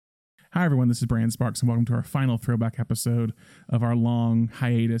Hi, everyone. This is Brandon Sparks, and welcome to our final throwback episode of our long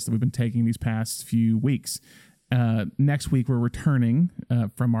hiatus that we've been taking these past few weeks. Next week, we're returning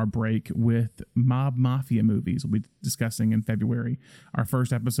from our break with mob mafia movies we'll be discussing in February. Our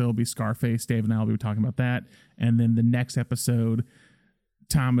first episode will be Scarface. Dave and I will be talking about that. And then the next episode,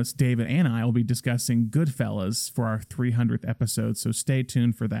 Thomas, David, and I will be discussing Goodfellas for our 300th episode, so stay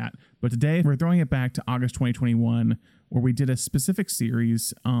tuned for that. But today, we're throwing it back to August 2021, where we did a specific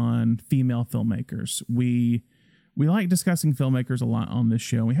series on female filmmakers. We like discussing filmmakers a lot on this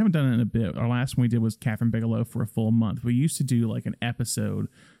show. We haven't done it in a bit. Our last one we did was Catherine Bigelow for a full month. We used to do like an episode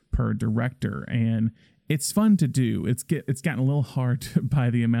per director, and it's fun to do. It's gotten a little hard by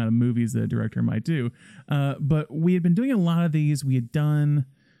the amount of movies that a director might do. But we had been doing a lot of these. We had done,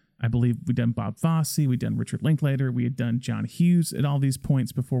 I believe we'd done Bob Fosse, we'd done Richard Linklater, we had done John Hughes at all these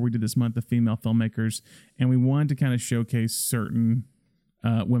points before we did this month of female filmmakers. And we wanted to kind of showcase certain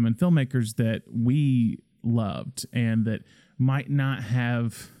women filmmakers that we loved and that might not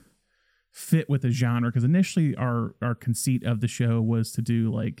have fit with the genre. Because initially our conceit of the show was to do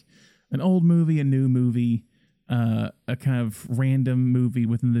like an old movie, a new movie, a kind of random movie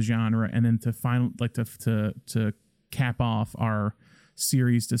within the genre, and then to cap off our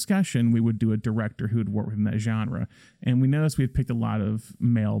series discussion, we would do a director who would work within that genre. And we noticed we had picked a lot of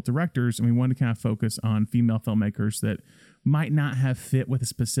male directors, and we wanted to kind of focus on female filmmakers that might not have fit with a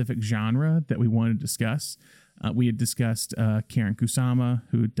specific genre that we wanted to discuss. We had discussed Karen Kusama,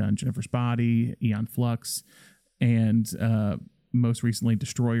 who had done Jennifer's Body, Aeon Flux, and most recently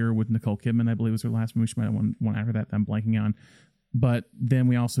Destroyer with Nicole Kidman, I believe was her last movie. She might have one after that I'm blanking on. But then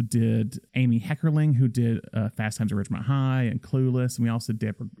we also did Amy Heckerling, who did Fast Times at Ridgemont High and Clueless. And we also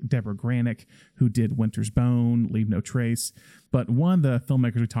did Deborah Granick, who did Winter's Bone, Leave No Trace. But one of the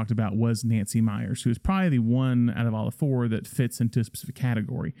filmmakers we talked about was Nancy Meyers, who is probably the one out of all the four that fits into a specific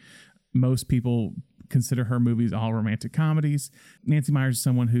category. Most people consider her movies all romantic comedies. Nancy Meyers is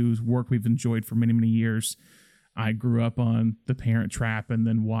someone whose work we've enjoyed for many, many years. I grew up on The Parent Trap and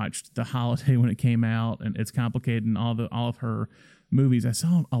then watched The Holiday when it came out, and It's Complicated, and all of her movies. I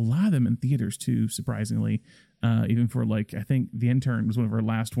saw a lot of them in theaters too, surprisingly. Even for like, I think The Intern was one of her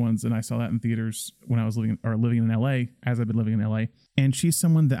last ones, and I saw that in theaters when I was living in LA, as I've been living in LA. And she's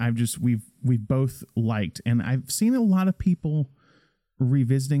someone that we've both liked, and I've seen a lot of people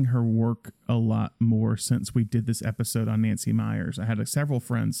revisiting her work a lot more since we did this episode on Nancy Meyers. I had several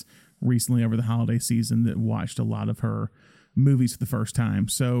friends recently over the holiday season that watched a lot of her movies for the first time.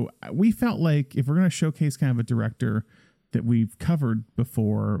 So we felt like if we're going to showcase kind of a director that we've covered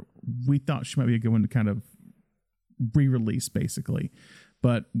before, we thought she might be a good one to kind of re-release basically.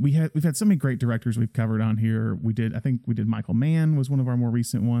 But we've had so many great directors we've covered on here. I think we did Michael Mann was one of our more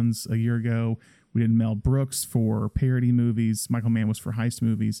recent ones a year ago. We did Mel Brooks for parody movies. Michael Mann was for heist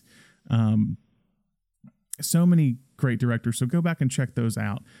movies. So many great directors. So go back and check those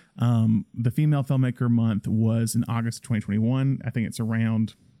out. The Female Filmmaker Month was in August of 2021. I think it's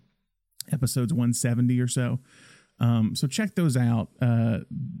around episodes 170 or so. So check those out.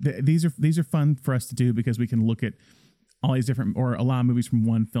 These are fun for us to do because we can look at all these different, or a lot of movies from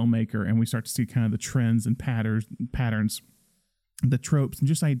one filmmaker, and we start to see kind of the trends and patterns, the tropes, and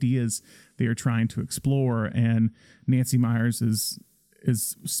just ideas they are trying to explore. And Nancy Meyers is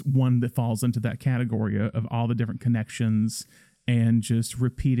one that falls into that category of all the different connections and just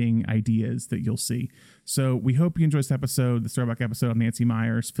repeating ideas that you'll see. So we hope you enjoy this episode, the throwback episode of Nancy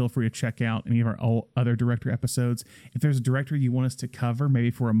Meyers. Feel free to check out any of our other director episodes. If there's a director you want us to cover, maybe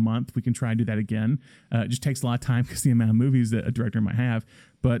for a month, we can try and do that again. It just takes a lot of time because the amount of movies that a director might have.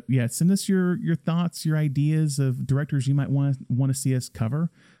 But yeah, send us your thoughts, your ideas of directors you might want to see us cover.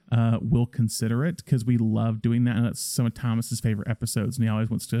 We'll consider it because we love doing that. And that's some of Thomas's favorite episodes. And he always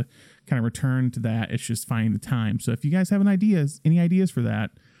wants to kind of return to that. It's just finding the time. So if you guys have any ideas for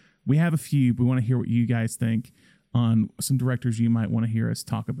that, we have a few. We want to hear what you guys think on some directors you might want to hear us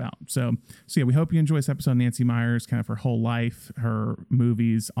talk about. So yeah, we hope you enjoy this episode of Nancy Meyers, kind of her whole life, her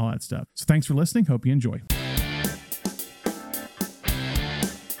movies, all that stuff. So thanks for listening. Hope you enjoy.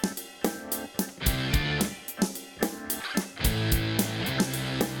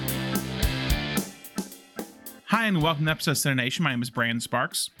 Hi, and welcome to episode of Cinenation. My name is Brandon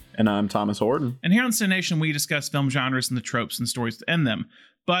Sparks. And I'm Thomas Horton. And here on Cinenation, we discuss film genres and the tropes and stories within them.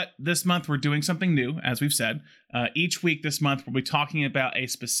 But this month, we're doing something new, as we've said. Each week this month, we'll be talking about a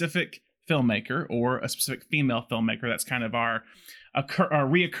specific filmmaker or a specific female filmmaker. That's kind of our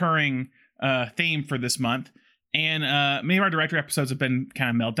reoccurring theme for this month. And many of our director episodes have been kind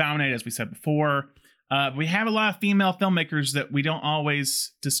of male-dominated, as we said before. We have a lot of female filmmakers that we don't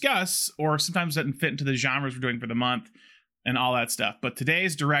always discuss, or sometimes doesn't fit into the genres we're doing for the month and all that stuff. But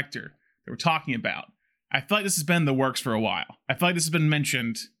today's director that we're talking about, I feel like this has been in the works for a while. I feel like this has been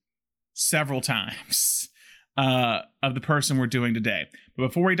mentioned several times of the person we're doing today. But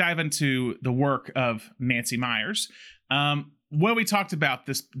before we dive into the work of Nancy Meyers, what we talked about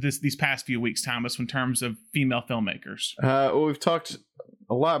these past few weeks, Thomas, in terms of female filmmakers? Well, we've talked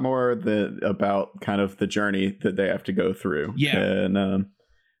a lot more about kind of the journey that they have to go through. Yeah. And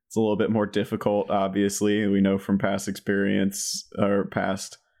it's a little bit more difficult, obviously. We know from past experience or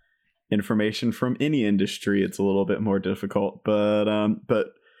past information from any industry, it's a little bit more difficult. But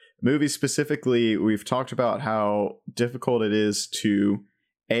movies specifically, we've talked about how difficult it is to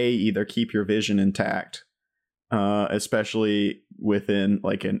either keep your vision intact, especially within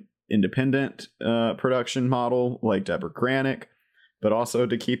like an independent production model like Deborah Granick, but also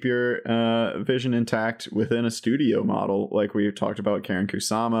to keep your vision intact within a studio model like we talked about Karen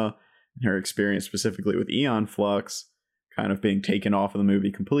Kusama and her experience specifically with Aeon Flux kind of being taken off of the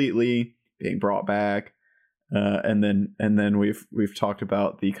movie completely, being brought back. And then we've talked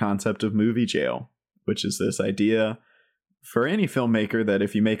about the concept of movie jail, which is this idea for any filmmaker that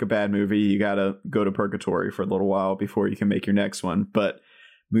if you make a bad movie, you got to go to purgatory for a little while before you can make your next one. But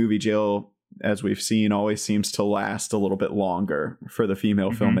movie jail, as we've seen, always seems to last a little bit longer for the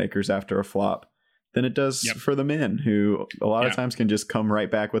female filmmakers after a flop than it does for the men, who a lot of times can just come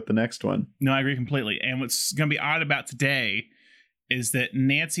right back with the next one. No, I agree completely. And what's going to be odd about today is that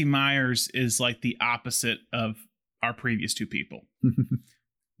Nancy Meyers is like the opposite of our previous two people.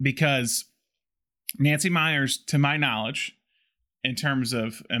 Because Nancy Meyers, to my knowledge, in terms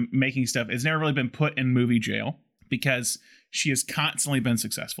of making stuff, has never really been put in movie jail because she has constantly been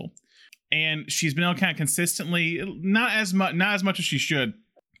successful. And she's been able to kind of consistently, not as much as she should,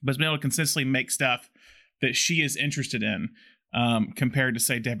 but has been able to consistently make stuff that she is interested in, compared to,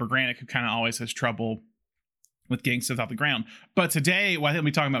 say, Deborah Granick, who kind of always has trouble with getting stuff off the ground. But today, what I think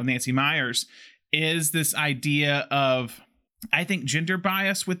we'll be talking about with Nancy Meyers is this idea of, I think, gender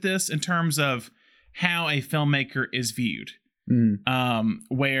bias with this in terms of how a filmmaker is viewed.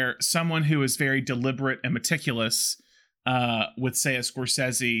 Where someone who is very deliberate and meticulous with, say, a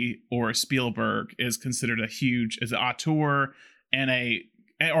Scorsese or a Spielberg is considered as an auteur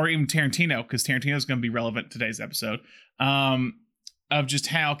or even Tarantino, because Tarantino is going to be relevant in today's episode, of just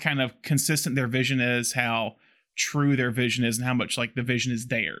how kind of consistent their vision is, how true their vision is, and how much like the vision is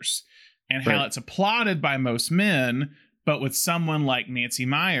theirs, and how it's applauded by most men, but with someone like Nancy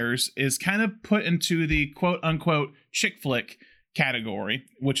Meyers is kind of put into the quote unquote chick flick category,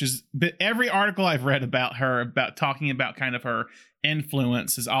 which is every article I've read about her, about talking about kind of her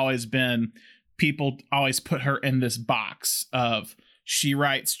influence, has always been, people always put her in this box of she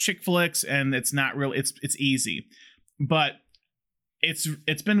writes chick flicks and it's not really, it's easy. But it's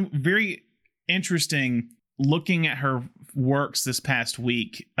been very interesting looking at her works this past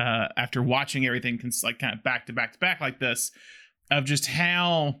week, after watching everything like kind of back to back to back like this, of just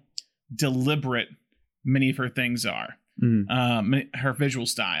how deliberate many of her things are, her visual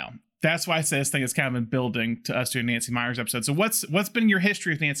style. That's why I say this thing has kind of been building to us doing Nancy Meyers episode. So what's been your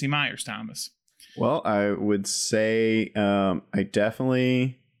history with Nancy Meyers, Thomas? Well, I would say I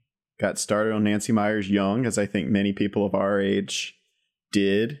definitely got started on Nancy Meyers young, as I think many people of our age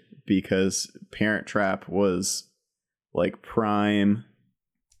did, because Parent Trap was like prime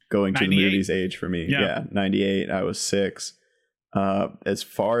going to the movies age for me. Yeah, 98. I was 6. As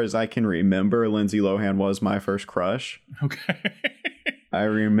far as I can remember, Lindsay Lohan was my first crush. Okay. I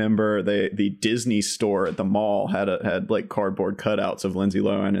remember the Disney store at the mall had like cardboard cutouts of Lindsay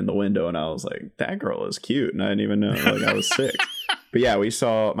Lohan in the window, and I was like, that girl is cute, and I didn't even know, like, I was 6. But yeah,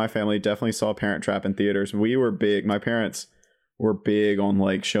 my family definitely saw Parent Trap in theaters. We were big. My parents were big on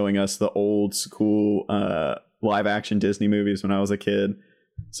like showing us the old school live action Disney movies when I was a kid.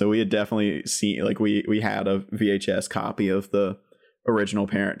 So we had definitely seen, like, we had a VHS copy of the original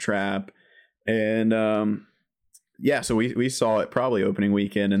Parent Trap, and so we saw it probably opening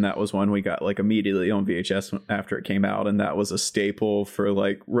weekend, and that was one we got like immediately on VHS after it came out, and that was a staple for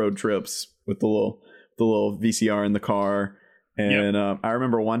like road trips with the little VCR in the car. And I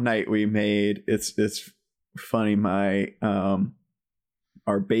remember one night we made, it's funny, my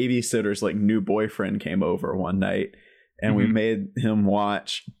our babysitter's like new boyfriend came over one night, and we made him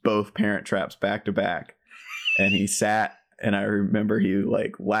watch both Parent Traps back to back, and he sat, and I remember he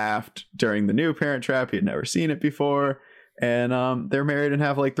like laughed during the new Parent Trap. He had never seen it before, and they're married and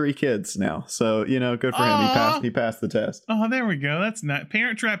have like 3 kids now. So good for him. He passed the test. Oh, there we go. That's not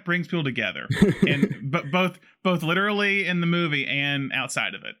Parent Trap brings people together, and but both literally in the movie and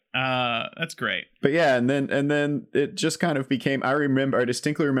outside of it. That's great. But yeah, and then it just kind of became. I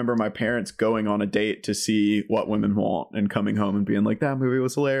distinctly remember my parents going on a date to see What Women Want and coming home and being like, that movie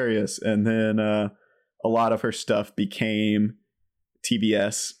was hilarious. And then a lot of her stuff became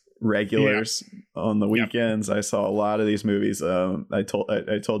TBS regulars on the weekends. I saw a lot of these movies. I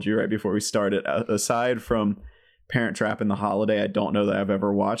told you right before we started, aside from Parent Trap and The Holiday, I don't know that I've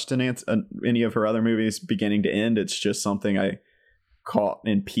ever watched any of her other movies beginning to end. It's just something I caught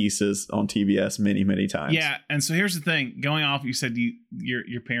in pieces on TBS many times. Yeah, and so here's the thing. Going off, you said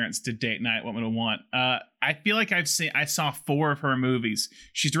your parents did date night What Women Want. I feel like I saw 4 of her movies.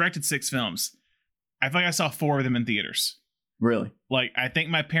 She's directed 6 films. I feel like I saw 4 of them in theaters. Really? Like, I think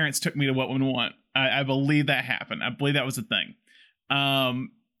my parents took me to What Women Want. I believe that happened. I believe that was a thing.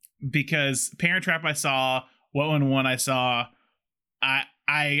 Because Parent Trap I saw, What Women Want I saw.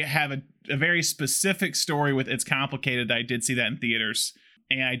 I have a very specific story with It's Complicated. I did see that in theaters.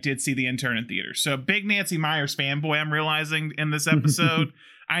 And I did see The Intern in theaters. So big Nancy Meyers fanboy, I'm realizing in this episode.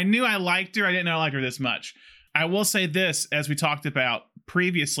 I knew I liked her. I didn't know I liked her this much. I will say this, as we talked about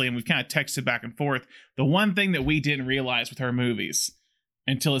previously, and we've kind of texted back and forth, the one thing that we didn't realize with her movies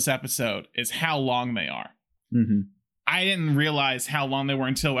until this episode is how long they are. Mm-hmm. I didn't realize how long they were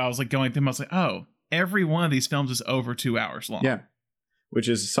until I was like going through them. I was like, oh, every one of these films is over 2 hours long. Yeah. Which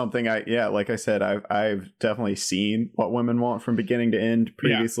is something like I said, I've definitely seen What Women Want from beginning to end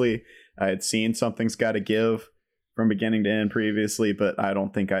previously. Yeah. I had seen Something's Gotta Give from beginning to end previously, but I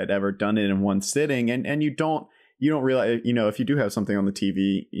don't think I'd ever done it in one sitting. And you don't realize, if you do have something on the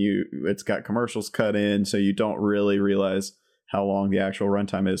TV, it's got commercials cut in, so you don't really realize how long the actual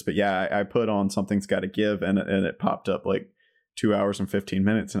runtime is. But yeah, I put on Something's Gotta Give, and it popped up like 2 hours and 15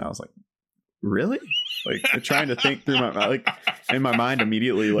 minutes, and I was like, really? Like, trying to think through in my mind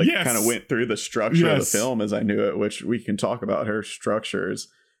immediately, kind of went through the structure of the film as I knew it, which we can talk about. Her structures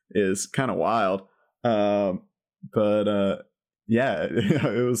is kind of wild. But yeah,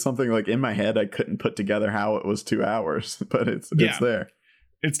 it was something like in my head, I couldn't put together how it was 2 hours, but it's there.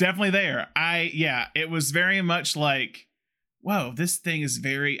 It's definitely there. It was very much like, whoa, this thing is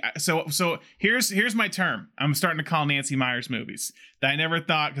very, so here's my term. I'm starting to call Nancy Meyers movies that I never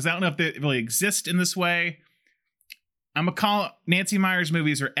thought, because I don't know if they really exist in this way. I'm gonna call Nancy Meyers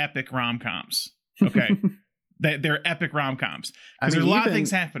movies are epic rom-coms. Okay. They're epic rom-coms. Because there's a lot of things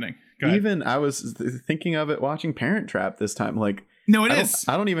happening. Even I was thinking of it watching Parent Trap this time. Like, no, it is.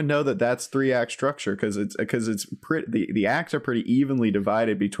 I don't even know that's 3-act structure, because it's pretty. The acts are pretty evenly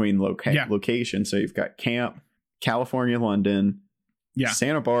divided between locations. So you've got camp, California, London,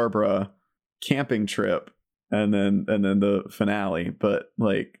 Santa Barbara, camping trip, and then the finale. But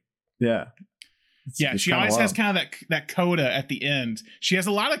she always has kind of that coda at the end. She has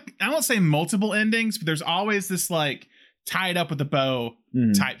a lot of, I won't say multiple endings, but there's always this like tied up with a bow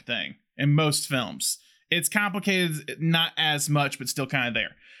type thing in most films. It's complicated, not as much, but still kind of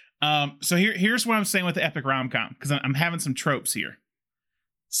there. So here's what I'm saying with the epic rom-com, because I'm having some tropes here.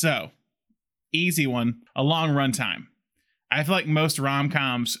 So, easy one, a long runtime. I feel like most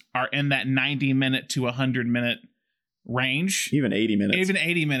rom-coms are in that 90-minute to 100-minute range. Even 80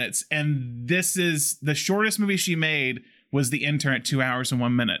 minutes. And this is the shortest movie she made was The Intern at 2 hours and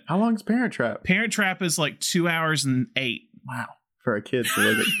 1 minute. How long is Parent Trap? Parent Trap is like 2 hours and 8. Wow. For a kid, so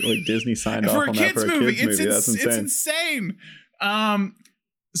like Disney signed off on that for a kids movie. That's insane. It's insane.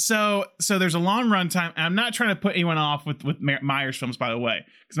 So there's a long runtime. I'm not trying to put anyone off with Meyers films, by the way,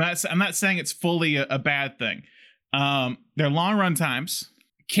 because I'm not saying it's fully a bad thing. They're long runtimes.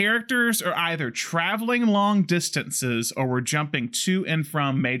 Characters are either traveling long distances or we're jumping to and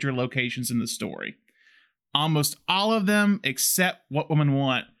from major locations in the story. Almost all of them, except What Women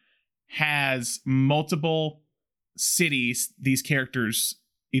Want, has multiple cities these characters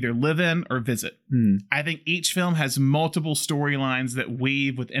either live in or visit. I think each film has multiple storylines that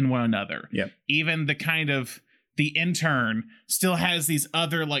weave within one another. Yep. Even the kind of The Intern still has these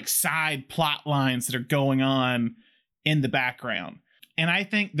other like side plot lines that are going on in the background. And I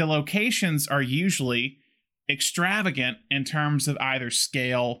think the locations are usually extravagant in terms of either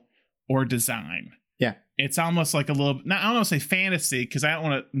scale or design. Yeah. It's almost like a little, I don't want to say fantasy, because I don't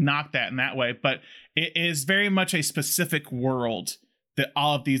want to knock that in that way, but it is very much a specific world that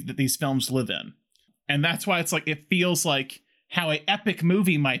all of these films live in. And that's why it's like, it feels like how an epic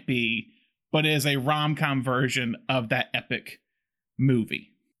movie might be, but it is a rom-com version of that epic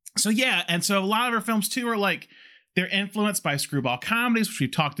movie. So yeah, and so a lot of our films too are like, they're influenced by screwball comedies, which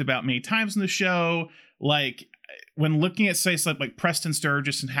we've talked about many times in the show. Like, when looking at, say, stuff like Preston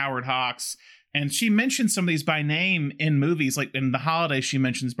Sturges and Howard Hawks, and she mentioned some of these by name in movies, like in The Holiday, she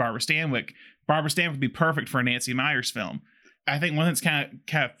mentions Barbara Stanwyck. Barbara Stanwyck would be perfect for a Nancy Meyers film. I think one that's kind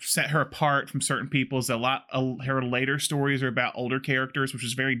of set her apart from certain people is her later stories are about older characters, which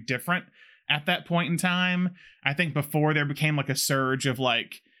is very different at that point in time. I think before there became like a surge of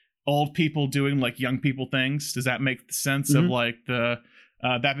like old people doing like young people things. Does that make sense? Of like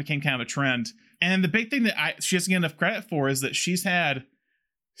that became kind of a trend. And the big thing that she doesn't get enough credit for is that she's had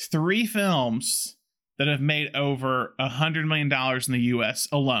 3 films that have made over $100 million in the US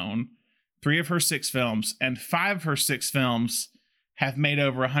alone. 3 of her 6 films, and 5 of her 6 films have made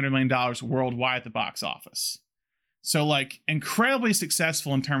over $100 million worldwide at the box office. So like incredibly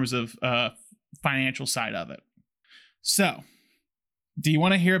successful in terms of financial side of it. So do you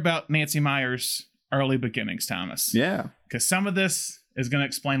want to hear about Nancy Meyers' early beginnings, Thomas? Yeah. Because some of this is going to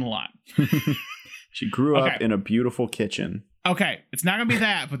explain a lot. She grew up in a beautiful kitchen. Okay, it's not going to be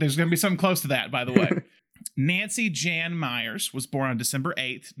that, but there's going to be something close to that, by the way. Nancy Jan Meyers was born on December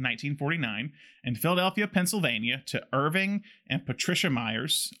 8th, 1949, in Philadelphia, Pennsylvania, to Irving and Patricia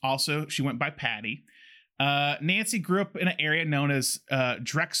Meyers. Also, she went by Patty. Nancy grew up in an area known as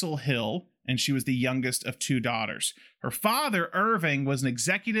Drexel Hill, and she was the youngest of 2 daughters. Her father, Irving, was an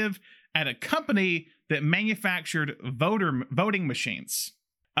executive at a company that manufactured voting machines.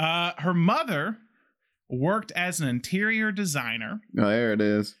 Her mother worked as an interior designer. Oh, there it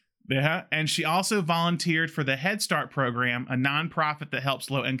is. Yeah, and she also volunteered for the Head Start program, a nonprofit that helps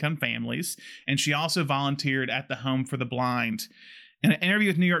low-income families. And she also volunteered at the Home for the Blind. In an interview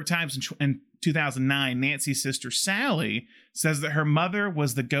with New York Times in 2009, Nancy's sister Sally says that her mother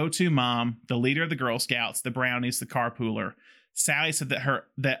was the go-to mom, the leader of the Girl Scouts, the Brownies, the carpooler. Sally said that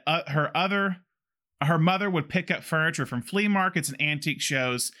her mother would pick up furniture from flea markets and antique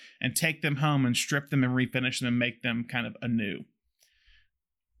shows and take them home and strip them and refinish them and make them kind of anew.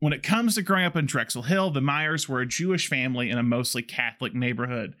 When it comes to growing up in Drexel Hill, the Meyers were a Jewish family in a mostly Catholic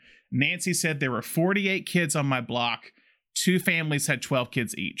neighborhood. Nancy said there were 48 kids on my block. 2 families had 12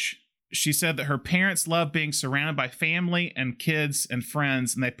 kids each. She said that her parents loved being surrounded by family and kids and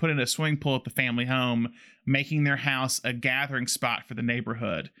friends, and they put in a swimming pool at the family home, making their house a gathering spot for the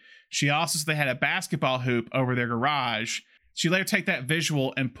neighborhood. She also said they had a basketball hoop over their garage. She later take that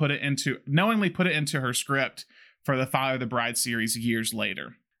visual and knowingly put it into her script for the Father of the Bride series years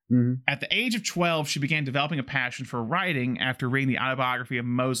later. Mm-hmm. At the age of 12, she began developing a passion for writing after reading the autobiography of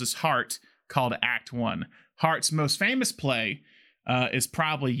Moses Hart called Act One. Hart's most famous play is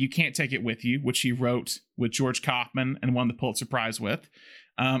probably You Can't Take It With You, which he wrote with George Kaufman and won the Pulitzer Prize with.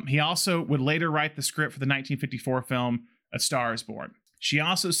 He also would later write the script for the 1954 film A Star is Born. She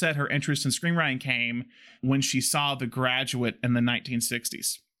also said her interest in screenwriting came when she saw The Graduate in the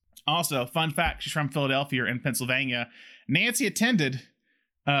 1960s. Also, fun fact, she's from Philadelphia in Pennsylvania. Nancy attended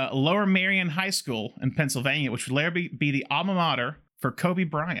Lower Merion High School in Pennsylvania, which would later be the alma mater for Kobe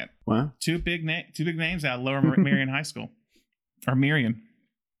Bryant. Wow. Two big names out of Lower Merion High School. Or Merion.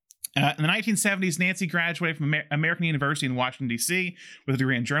 In the 1970s, Nancy graduated from American University in Washington, D.C. with a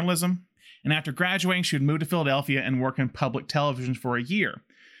degree in journalism. And after graduating, she would move to Philadelphia and work in public television for a year.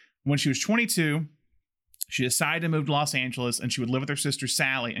 When she was 22, she decided to move to Los Angeles, and she would live with her sister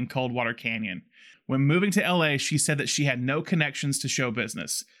Sally in Coldwater Canyon. When moving to LA, she said that she had no connections to show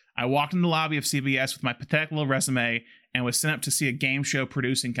business. I walked in the lobby of CBS with my pathetic little resume and was sent up to see a game show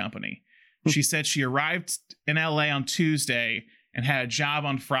producing company. She said she arrived in LA on Tuesday and had a job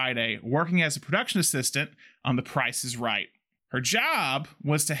on Friday working as a production assistant on The Price is Right. Her job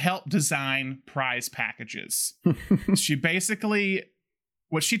was to help design prize packages.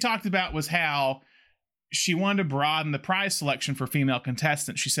 What she talked about was how she wanted to broaden the prize selection for female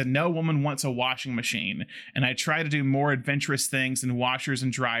contestants. She said, no woman wants a washing machine, and I try to do more adventurous things than washers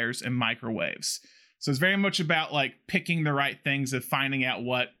and dryers and microwaves. So it's very much about like picking the right things, of finding out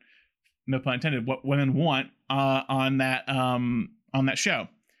what, no pun intended, what women want on that show.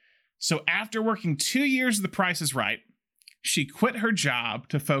 So after working 2 years of The Price is Right, she quit her job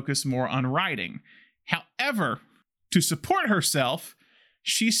to focus more on writing. However, to support herself,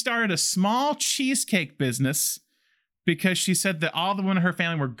 she started a small cheesecake business because she said that all the women in her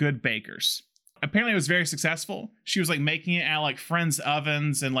family were good bakers. Apparently it was very successful. She was like making it out of like friends'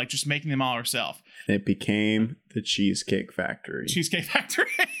 ovens and like just making them all herself. It became the Cheesecake Factory. Cheesecake Factory.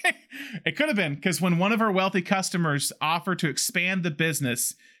 It could have been, because when one of her wealthy customers offered to expand the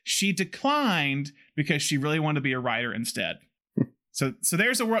business, she declined because she really wanted to be a writer instead. So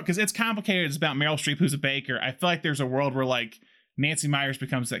there's a world, because it's complicated. It's about Meryl Streep, who's a baker. I feel like there's a world where like Nancy Meyers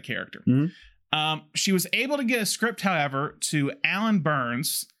becomes that character. Mm-hmm. She was able to get a script, however, to Alan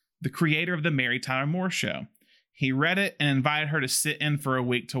Burns, the creator of the Mary Tyler Moore Show. He read it and invited her to sit in for a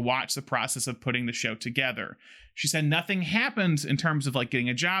week to watch the process of putting the show together. She said nothing happened in terms of like getting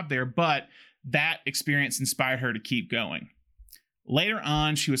a job there, but that experience inspired her to keep going. Later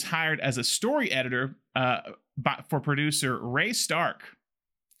on, she was hired as a story editor for producer Ray Stark.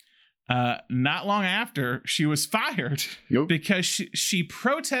 Not long after, she was fired because she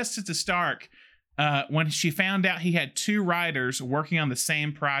protested to Stark when she found out he had two writers working on the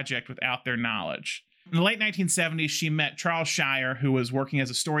same project without their knowledge. In the late 1970s, she met Charles Shire, who was working as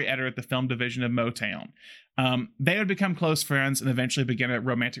a story editor at the film division of Motown. They would become close friends and eventually begin a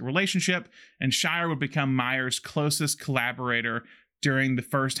romantic relationship, and Shire would become Meyers' closest collaborator during the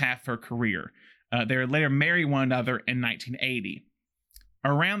first half of her career. They would later marry one another in 1980.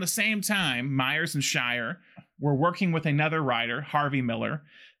 Around the same time, Meyers and Shire were working with another writer, Harvey Miller,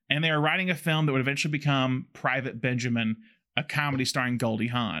 and they were writing a film that would eventually become Private Benjamin, a comedy starring Goldie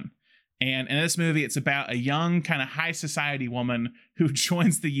Hawn. And in this movie, it's about a young, kind of high society woman who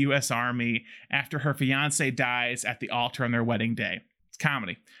joins the U.S. Army after her fiance dies at the altar on their wedding day. It's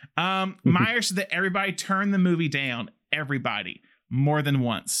comedy. Meyers said that everybody turned the movie down, everybody, more than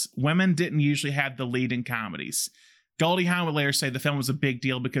once. Women didn't usually have the lead in comedies. Goldie Hawn would later say the film was a big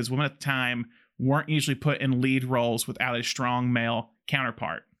deal because women at the time weren't usually put in lead roles without a strong male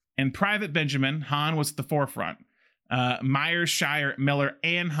counterpart. In Private Benjamin, Hawn was at the forefront. Meyers, Shire, Miller,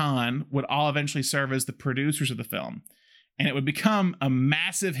 and Hawn would all eventually serve as the producers of the film. And it would become a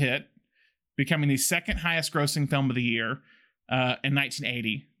massive hit, becoming the second highest grossing film of the year in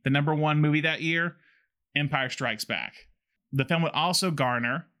 1980. The number one movie that year, Empire Strikes Back. The film would also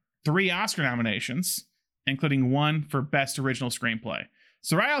garner 3 Oscar nominations, including one for Best Original Screenplay.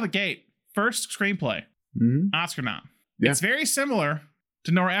 So right out of the gate, first screenplay, Oscar nom. Yeah. It's very similar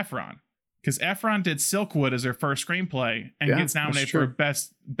to Nora Ephron, because Ephron did Silkwood as her first screenplay and gets nominated for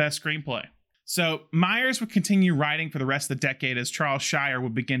best screenplay. So Meyers would continue writing for the rest of the decade as Charles Shire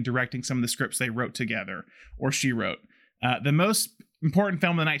would begin directing some of the scripts they wrote together, or she wrote. The most important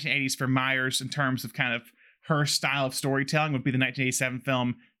film in the 1980s for Meyers in terms of kind of her style of storytelling would be the 1987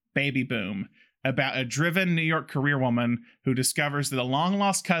 film Baby Boom, about a driven New York career woman who discovers that a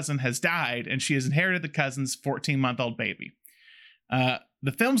long-lost cousin has died and she has inherited the cousin's 14-month-old baby.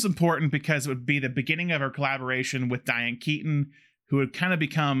 The film's important because it would be the beginning of her collaboration with Diane Keaton, who would kind of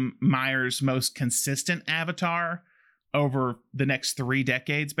become Meyers' most consistent avatar over the next 3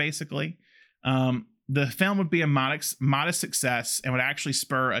 decades, basically. The film would be a modest success and would actually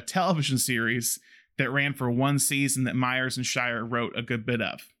spur a television series that ran for 1 season that Meyers and Shire wrote a good bit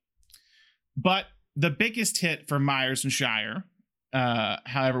of. But the biggest hit for Meyers and Shire,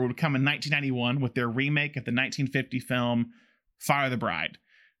 however, would come in 1991 with their remake of the 1950 film Fire the Bride.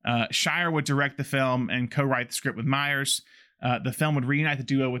 Shire would direct the film and co-write the script with Meyers. The film would reunite the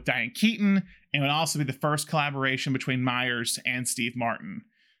duo with Diane Keaton and would also be the first collaboration between Meyers and Steve Martin.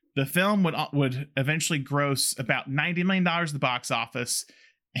 The film would eventually gross about $90 million at the box office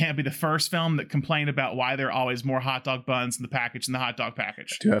and be the first film that complained about why there are always more hot dog buns in the package than the hot dog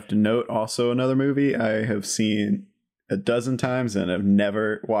package. I do have to note also another movie I have seen a dozen times and have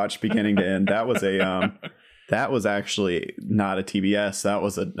never watched beginning to end. That was a that was actually not a TBS. That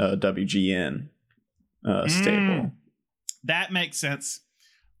was a WGN staple. That makes sense.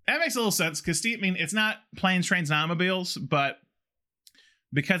 That makes a little sense because it's not Planes, Trains, and Automobiles, but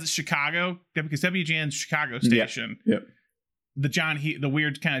because it's Chicago, because WGN's Chicago station. Yep. The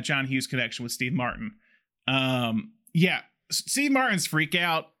weird kind of John Hughes connection with Steve Martin. Steve Martin's freak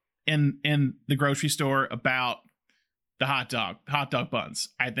out in the grocery store about the hot dog buns,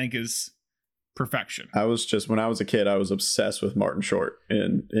 I think is perfection. When I was a kid, I was obsessed with Martin Short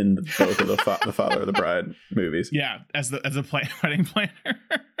in both of the Father of the Bride movies. Yeah, as a wedding planner.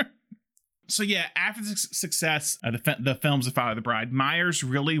 So yeah, after the success of the films of Father of the Bride, Meyers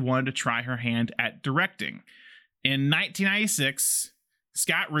really wanted to try her hand at directing. In 1996,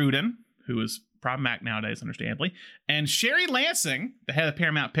 Scott Rudin, who is problematic nowadays, understandably, and Sherry Lansing, the head of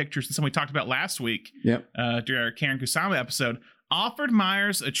Paramount Pictures, and someone we talked about last week during our Karen Kusama episode, offered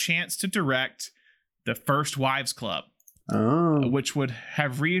Meyers a chance to direct The First Wives Club, which would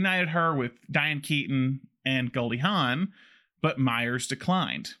have reunited her with Diane Keaton and Goldie Hawn, but Meyers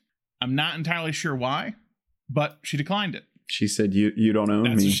declined. I'm not entirely sure why, but she declined it. She said, you don't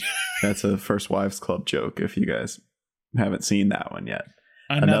own me. That's a First Wives Club joke if you guys haven't seen that one yet.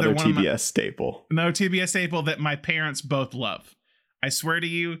 Another TBS staple. Another TBS staple that my parents both love. I swear to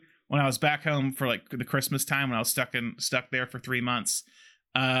you, when I was back home for like the Christmas time, when I was stuck there for 3 months,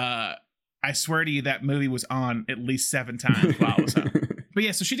 I swear to you that movie was on at least 7 times while I was home. But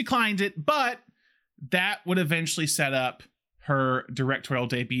yeah, so she declined it, but that would eventually set up her directorial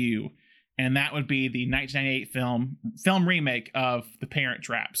debut and that would be the 1998 film remake of The Parent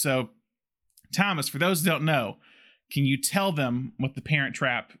Trap. So, Thomas, for those who don't know, can you tell them what The Parent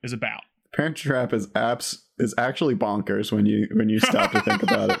Trap is about? Parent Trap is actually bonkers when you stop to think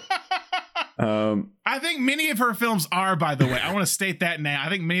about it. I think many of her films are, by the way. I want to state that now. I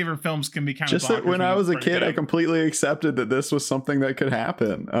think many of her films can be kind just of that when I was a kid, I completely accepted that this was something that could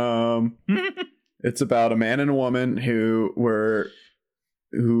happen. It's about a man and a woman who were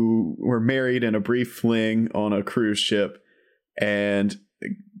married in a brief fling on a cruise ship, and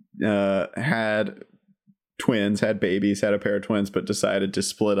had babies, had a pair of twins, but decided to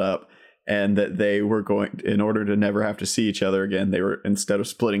split up. And that they were going, in order to never have to see each other again, they were, instead of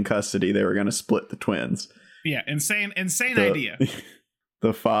splitting custody, they were going to split the twins. Yeah, insane idea.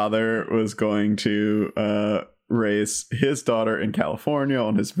 The father was going to raise his daughter in California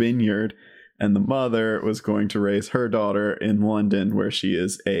on his vineyard, and the mother was going to raise her daughter in London, where she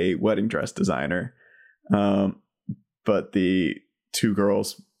is a wedding dress designer. But the two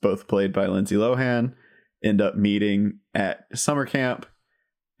girls, both played by Lindsay Lohan, end up meeting at summer camp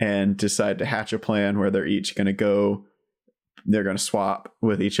and decide to hatch a plan where they're each going to go, they're going to swap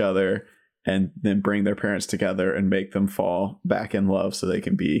with each other and then bring their parents together and make them fall back in love so they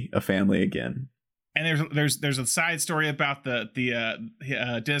can be a family again. And there's a side story about the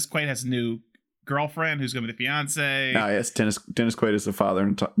Dennis Quaid has a new girlfriend who's going to be the fiance. Yes, Dennis Quaid is the father,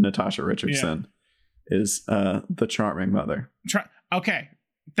 and Natasha Richardson is the charming mother. Okay,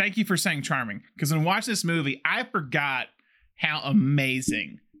 thank you for saying charming, because when I watched this movie, I forgot how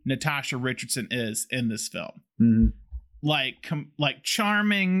amazing Natasha Richardson is in this film. Mm-hmm. Like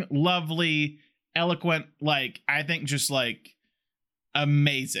charming, lovely, eloquent, I think just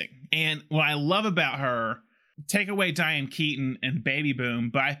amazing. And what I love about her, take away Diane Keaton and Baby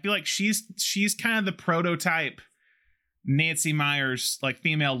Boom, but I feel like she's kind of the prototype Nancy Meyers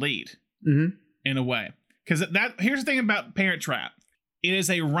female lead in a way. Because here's the thing about Parent Trap. It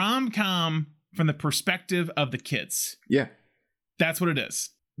is a rom-com from the perspective of the kids. Yeah. That's what it is.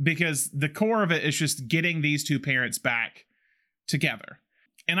 Because the core of it is just getting these two parents back together.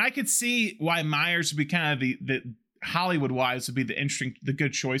 And I could see why Meyers would be kind of the Hollywood-wise would be the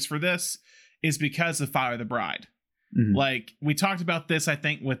good choice for this, is because of Fire the Bride. Mm-hmm. We talked about this, I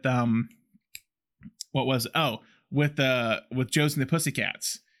think, with with Josie and the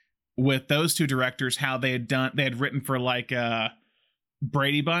Pussycats. With those two directors, how they had written for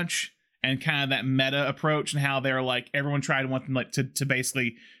Brady Bunch, and kind of that meta approach, and how they're everyone tried to want them to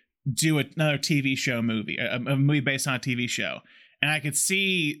basically do another TV show movie, a movie based on a TV show. And I could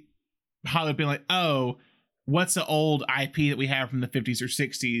see Hollywood being like, oh, what's the old IP that we have from the 50s or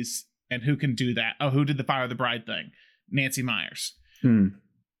 60s, and who can do that? Oh, who did the Fire the Bride thing? Nancy Meyers.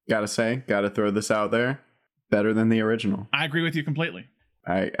 Gotta throw this out there. Better than the original. I agree with you completely.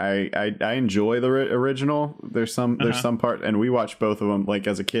 I enjoy the original. There's some part, and we watched both of them.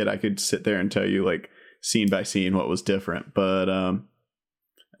 As a kid, I could sit there and tell you scene by scene what was different. But I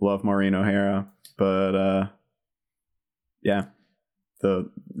love Maureen O'Hara. But yeah,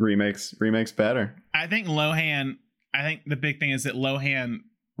 the remakes better. I think the big thing is that Lohan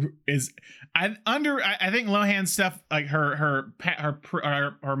is I think Lohan's stuff, her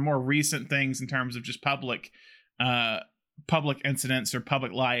more recent things in terms of just public incidents or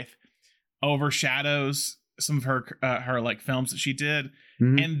public life overshadows some of her films that she did.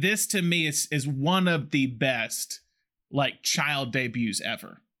 Mm-hmm. And this to me is one of the best child debuts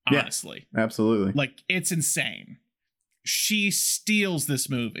ever, honestly. Yeah, absolutely. It's insane. She steals this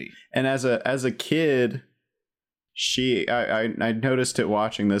movie. And as a kid, I noticed it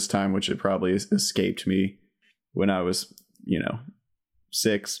watching this time, which it probably escaped me when I was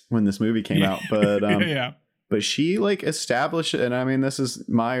 6 when this movie came out, but yeah. But she established, and I mean, this is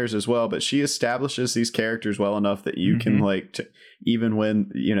Meyers as well, but she establishes these characters well enough that you can even when,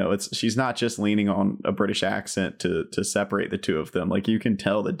 she's not just leaning on a British accent to separate the two of them. You can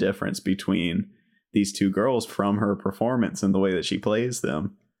tell the difference between these two girls from her performance and the way that she plays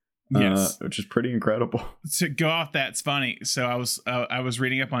them. Yes. Which is pretty incredible. To go off that, it's funny. So I was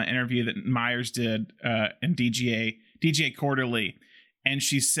reading up on an interview that Meyers did in DGA Quarterly, and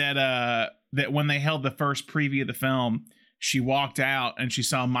she said that when they held the first preview of the film, she walked out and she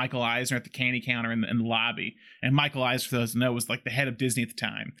saw Michael Eisner at the candy counter in the lobby. And Michael Eisner, for those who know, was the head of Disney at the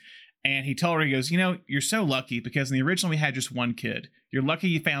time. And he told her, he goes, you're so lucky, because in the original we had just one kid. You're lucky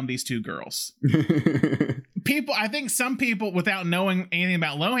you found these two girls. I think some people, without knowing anything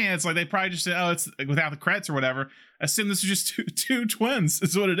about Lohan, it's they probably just said, oh, it's without the credits or whatever, assume this is just two twins.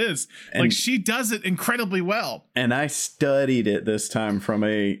 Is what it is. And she does it incredibly well. And I studied it this time from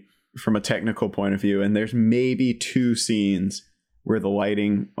a technical point of view, and there's maybe 2 scenes where the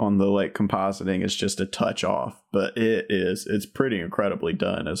lighting on the like compositing is just a touch off, but it's pretty incredibly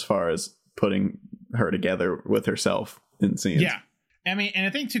done as far as putting her together with herself in scenes. Yeah. I mean, and I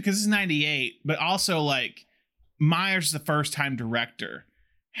think too, because this is 98, but also like Meyers is the first time director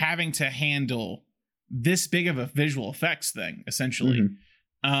having to handle this big of a visual effects thing, essentially.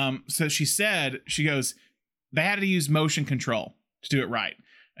 So she goes, they had to use motion control to do it right.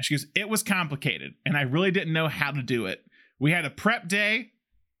 And she goes, it was complicated and I really didn't know how to do it. We had a prep day.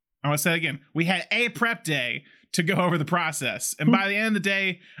 I want to say it again. We had a prep day to go over the process. And by the end of the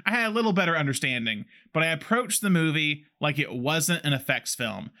day, I had a little better understanding, but I approached the movie like it wasn't an effects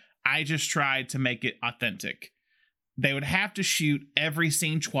film. I just tried to make it authentic. They would have to shoot every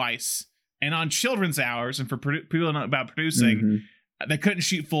scene twice and on children's hours. And for people who know about producing, they couldn't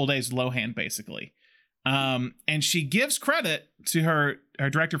shoot full days with Lohan, basically. And she gives credit to her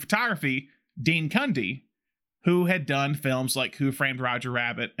director of photography, Dean Cundey, who had done films like Who Framed Roger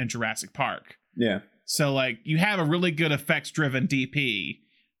Rabbit and Jurassic Park. Yeah. So like you have a really good effects driven DP,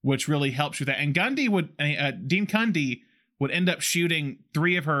 which really helps you with that. And Dean Cundey would end up shooting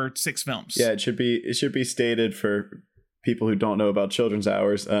 3 of her 6 films. Yeah, it should be stated for people who don't know about children's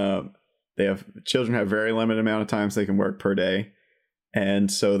hours. Children have very limited amount of times they can work per day.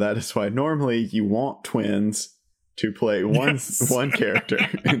 And so that is why normally you want twins to play one character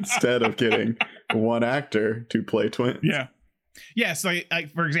instead of getting one actor to play twins. Yeah. Yeah, so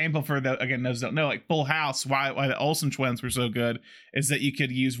like for example, for those who don't know, like Full House, why the Olsen twins were so good is that you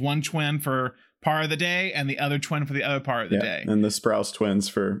could use one twin for part of the day and the other twin for the other part of the day. And the Sprouse twins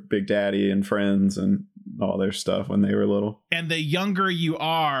for Big Daddy and Friends and all their stuff when they were little. And the younger you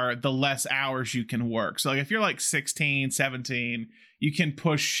are, the less hours you can work. So like if you're like 16, 17, you can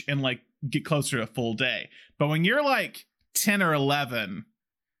push and like get closer to a full day. But when you're like 10 or 11,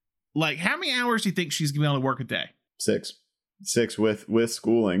 like how many hours do you think she's gonna be able to work a day? 6 with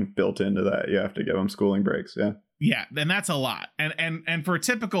schooling built into that. You have to give them schooling breaks. Yeah, and that's a lot. And for a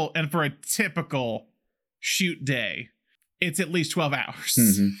typical shoot day, it's at least 12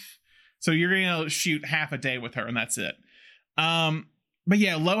 hours. So you're gonna shoot half a day with her, and that's it. But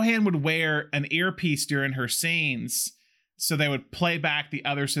yeah, Lohan would wear an earpiece during her scenes, so they would play back the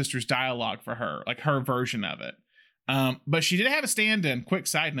other sister's dialogue for her, like her version of it. But she did have a stand-in. Quick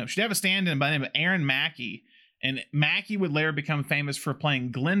side note: she'd have a stand-in by the name of Aaron Mackey. And Mackey would later become famous for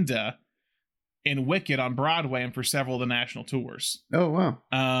playing Glinda in Wicked on Broadway and for several of the national tours. Oh,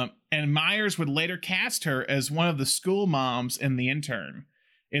 wow. And Meyers would later cast her as one of the school moms in The Intern.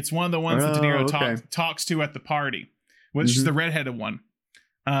 It's one of the ones that De Niro talks to at the party, which is the redheaded one.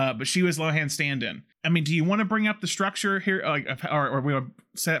 But she was Lohan's stand-in. I mean, do you want to bring up the structure here? Or we want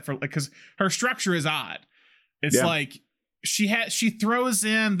to set it for, because her structure is odd. It's like... She throws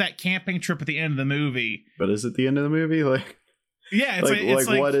in that camping trip at the end of the movie. But is it the end of the movie? Like, yeah, it's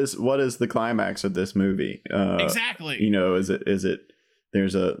like what is the climax of this movie? Exactly. You know, is it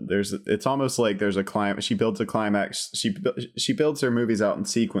it's almost like there's a climax. She builds a climax. She builds her movies out in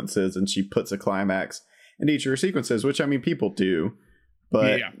sequences, and she puts a climax in each of her sequences, which I mean people do,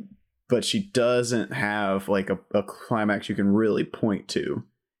 but she doesn't have like a climax you can really point to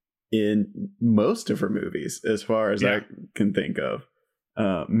in most of her movies, as far as I can think of.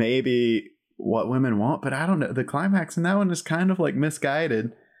 Maybe What Women Want, but I don't know. The climax in that one is kind of like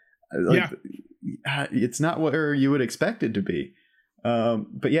misguided. It's not where you would expect it to be.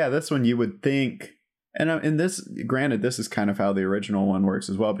 But yeah, this one you would think, and this, granted, this is kind of how the original one works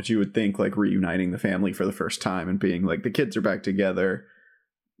as well, but you would think like reuniting the family for the first time and being like the kids are back together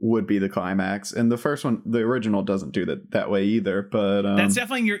would be the climax. And the first one, the original, doesn't do that way either. But that's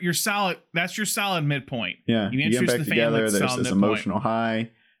definitely your solid. That's your solid midpoint. Yeah, you get back together. There's this emotional high,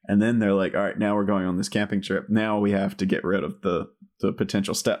 and then they're like, "All right, now we're going on this camping trip. Now we have to get rid of the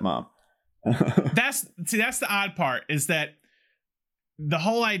potential stepmom." That's the odd part, is that the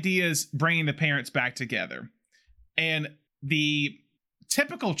whole idea is bringing the parents back together, and the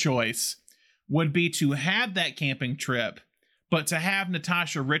typical choice would be to have that camping trip, but to have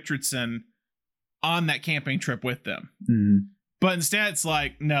Natasha Richardson on that camping trip with them. But instead it's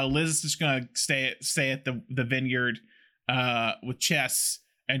like, no, Liz is just gonna stay at the vineyard with Chess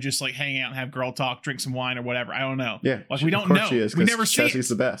and just like hang out and have girl talk, drink some wine or whatever. I don't know. Yeah, like we don't know. We never see Chessie's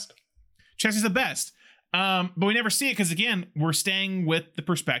the best. Chessie's the best. But we never see it because, again, we're staying with the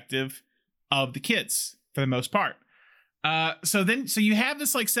perspective of the kids for the most part. So you have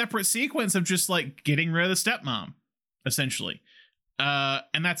this like separate sequence of just like getting rid of the stepmom, essentially.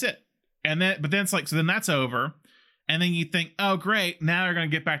 And that's it. But then it's like, so then that's over. And then you think, oh, great, now they're going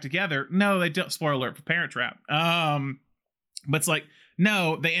to get back together. No, they don't. Spoiler alert for Parent Trap. But it's like,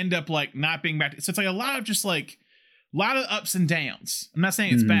 no, they end up like not being back. So it's like a lot of just like lot of ups and downs. I'm not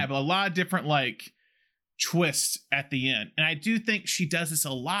saying it's bad, but a lot of different like twists at the end. And I do think she does this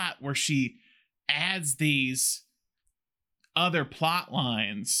a lot where she adds these other plot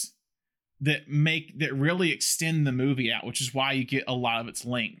lines that really extend the movie out, which is why you get a lot of its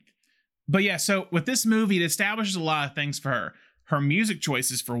length. But yeah, so with this movie, it establishes a lot of things for her. Her music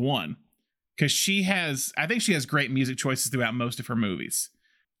choices, for one, because I think she has great music choices throughout most of her movies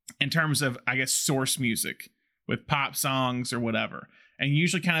in terms of, I guess, source music with pop songs or whatever. And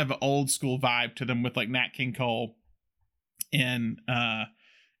usually kind of an old school vibe to them with like Nat King Cole in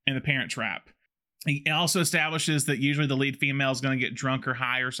The Parent Trap. It also establishes that usually the lead female is going to get drunk or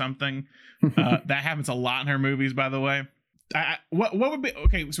high or something. That happens a lot in her movies, by the way. What would be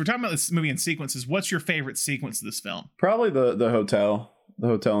okay? So we're talking about this movie in sequences. What's your favorite sequence of this film? Probably the hotel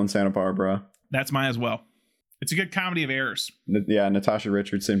in Santa Barbara. That's mine as well. It's a good comedy of errors. Yeah, Natasha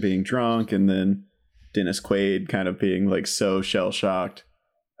Richardson being drunk, and then Dennis Quaid kind of being like so shell shocked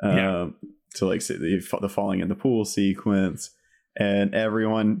to like see the falling in the pool sequence. And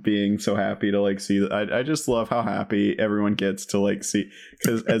everyone being so happy to like see. I just love how happy everyone gets to like see,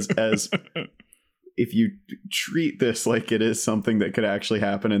 because as if you treat this like it is something that could actually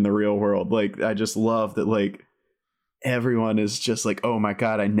happen in the real world, like I just love that like everyone is just like, oh my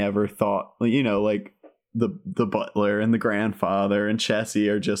god, I never thought, you know, like the butler and the grandfather and Chessie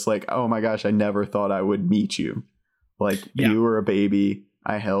are just like, oh my gosh, I never thought I would meet you. Like you were a baby,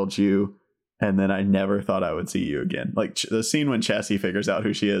 I held you. And then I never thought I would see you again. Like the scene when Chessie figures out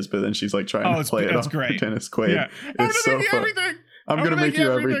who she is, but then she's like trying to play it off for Dennis Quaid. Yeah. It's so fun. I'm going to make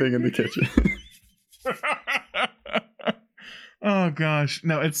you everything in the kitchen. Oh gosh,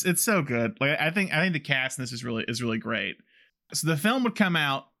 no, it's so good. Like I think the cast in this is really great. So the film would come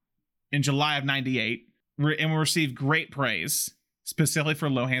out in July of '98 and will receive great praise, specifically for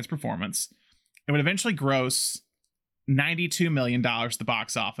Lohan's performance. It would eventually gross $92 million at the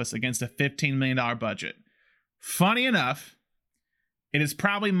box office against a $15 million budget. Funny enough, it is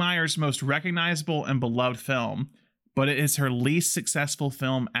probably Meyers' most recognizable and beloved film, but it is her least successful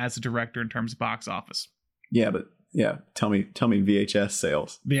film as a director in terms of box office. Yeah, but tell me VHS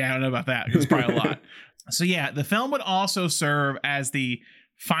sales. Yeah, I don't know about that. It's probably a lot. So yeah, the film would also serve as the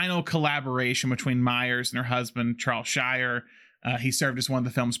final collaboration between Meyers and her husband, Charles Shire. He served as one of the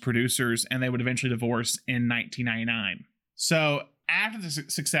film's producers, and they would eventually divorce in 1999. So after the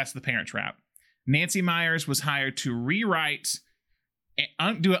success of The Parent Trap, Nancy Meyers was hired to rewrite,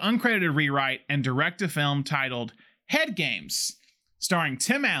 do an uncredited rewrite, and direct a film titled Head Games, starring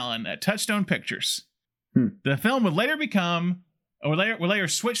Tim Allen at Touchstone Pictures. The film would later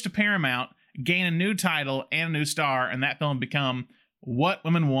switch to Paramount, gain a new title and a new star, and that film become What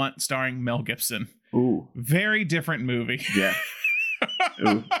Women Want, starring Mel Gibson. Ooh, very different movie. Yeah.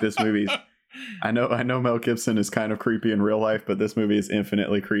 Ooh, this movie. I know Mel Gibson is kind of creepy in real life, but this movie is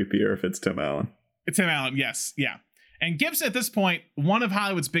infinitely creepier if it's Tim Allen. It's Tim Allen, yes, yeah. And Gibson at this point, one of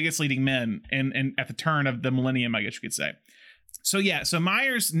Hollywood's biggest leading men, and at the turn of the millennium, I guess you could say. So yeah, so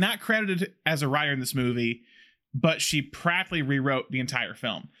Meyers not credited as a writer in this movie, but she practically rewrote the entire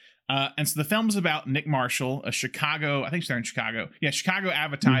film. And so the film is about Nick Marshall, a Chicago, I think she's in Chicago. Yeah, Chicago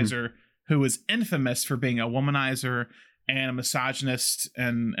advertiser who was infamous for being a womanizer and a misogynist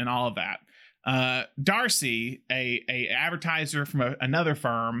and all of that. Darcy, a advertiser from another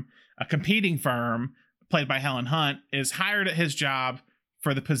firm, a competing firm played by Helen Hunt, is hired at his job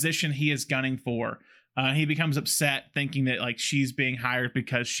for the position he is gunning for. He becomes upset thinking that like she's being hired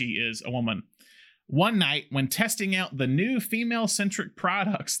because she is a woman. One night, when testing out the new female-centric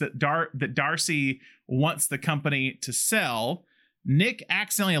products that Darcy wants the company to sell, Nick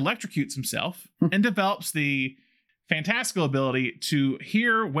accidentally electrocutes himself and develops the fantastical ability to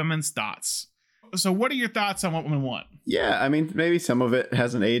hear women's thoughts. So what are your thoughts on What Women Want? Yeah, I mean, maybe some of it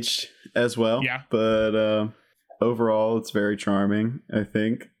hasn't aged as well. Yeah. But overall, it's very charming, I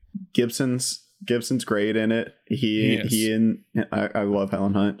think. Gibson's great in it. I love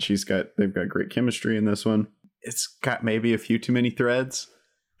Helen Hunt. They've got great chemistry in this one. It's got maybe a few too many threads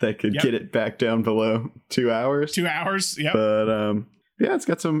that could get it back down below 2 hours. 2 hours, yep. But yeah, it's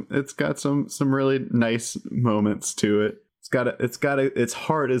got some really nice moments to it. Its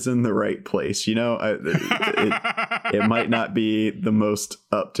heart is in the right place. You know, it might not be the most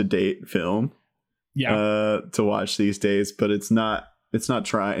up to date film, to watch these days, but it's not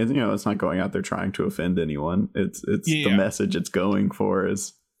trying. You know, it's not going out there trying to offend anyone. It's the message it's going for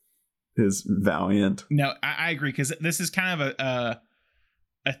is valiant. No, I agree, because this is kind of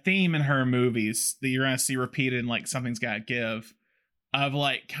a theme in her movies that you're gonna see repeated in like Something's Gotta Give, of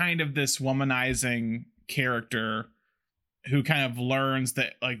like kind of this womanizing character who kind of learns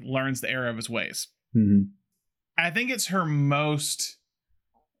the error of his ways. Mm-hmm. I think it's her most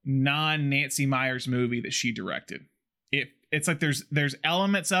non-Nancy Meyers movie that she directed. It's like there's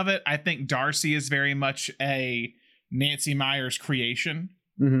elements of it. I think Darcy is very much a Nancy Meyers creation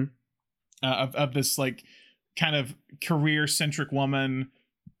of this like kind of career-centric woman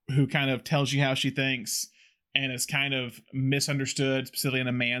who kind of tells you how she thinks and is kind of misunderstood, specifically in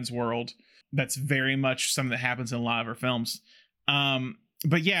a man's world. That's very much something that happens in a lot of her films.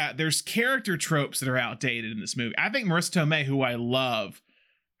 But yeah, there's character tropes that are outdated in this movie. I think Marissa Tomei, who I love,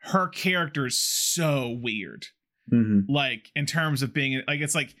 her character is so weird. Like in terms of being like,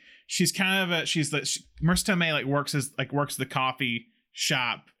 it's like she's kind of Marissa Tomei like works the coffee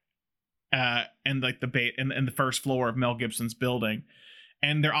shop and like in the first floor of Mel Gibson's building,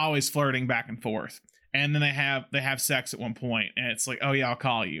 and they're always flirting back and forth, and then they have sex at one point, and it's like, oh yeah, I'll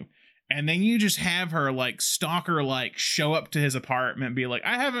call you. And then you just have her like stalker, like show up to his apartment and be like,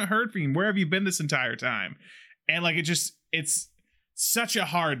 I haven't heard from you. Where have you been this entire time? And like, it's such a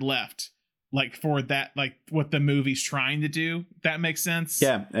hard left, like for that, like what the movie's trying to do. That makes sense.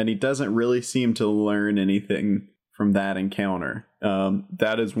 Yeah. And he doesn't really seem to learn anything from that encounter.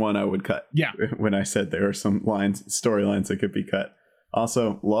 That is one I would cut. Yeah. When I said there are some storylines that could be cut.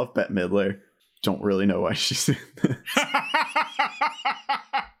 Also, love Bette Midler. Don't really know why she's in this.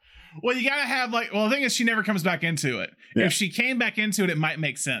 Well, you gotta have the thing is she never comes back into it. Yeah. If she came back into it might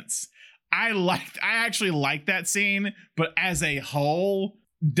make sense. I actually like that scene, but as a whole,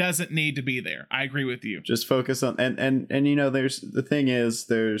 doesn't need to be there. I agree with you. Just focus on and you know, there's the thing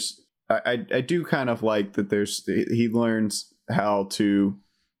is I do kind of like that he learns how to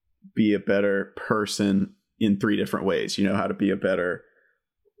be a better person in 3 different ways. You know, how to be a better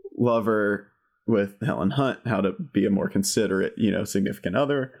lover with Helen Hunt, how to be a more considerate, you know, significant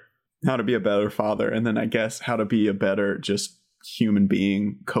other, how to be a better father, and then I guess how to be a better just human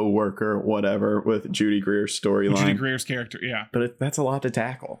being, co-worker, whatever, with Judy Greer's storyline. Judy Greer's character, yeah. But that's a lot to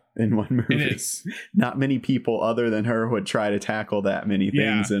tackle in one movie. It is. Not many people other than her would try to tackle that many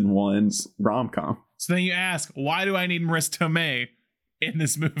things in one rom-com. So then you ask, why do I need Marissa Tomei in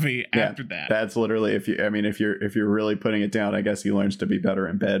this movie after that? That's literally, if you're really putting it down, I guess he learns to be better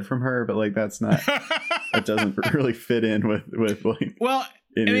in bed from her, but like that's not that doesn't really fit in with like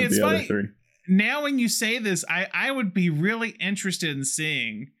any of the other 3. Now when you say this, I would be really interested in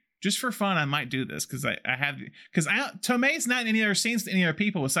seeing, just for fun, I might do this because Tomei's not in any other scenes to any other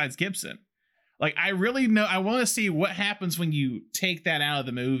people besides Gibson. Like I want to see what happens when you take that out of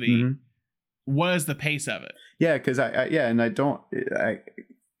the movie. What is the pace of it? Yeah, because I don't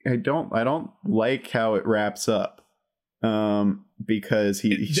like how it wraps up. Because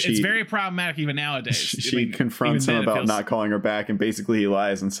it's very problematic even nowadays. She confronts him about not calling her back, and basically he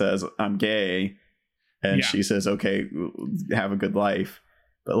lies and says, I'm gay, and she says, okay, have a good life.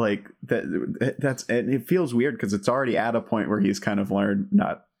 But like that's and it feels weird because it's already at a point where he's kind of learned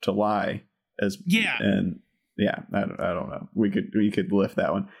not to lie I don't know. We could lift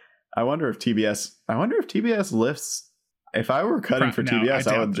that one. I wonder if TBS lifts. If I were cutting for TBS,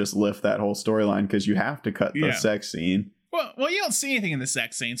 I would just lift that whole storyline because you have to cut the sex scene. Well, you don't see anything in the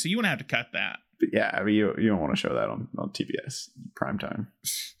sex scene, so you wouldn't have to cut that. But yeah, I mean, you don't want to show that on TBS primetime.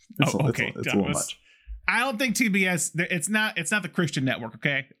 It's okay, it's a little much. I don't think TBS. It's not the Christian network.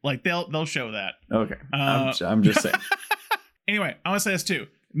 Okay, like they'll show that. Okay, I'm just saying. Anyway, I want to say this too.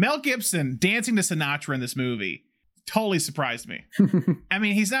 Mel Gibson dancing to Sinatra in this movie totally surprised me. I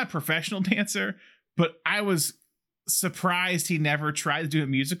mean, he's not a professional dancer, but I was surprised he never tried to do a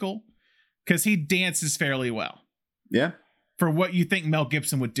musical because he dances fairly well. Yeah. For what you think Mel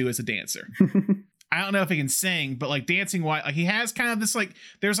Gibson would do as a dancer. I don't know if he can sing, but like dancing wise, like he has kind of this like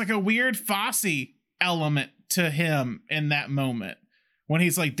there's like a weird Fosse element to him in that moment when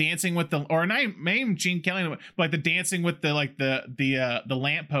he's like dancing with maybe Gene Kelly, but like the dancing with the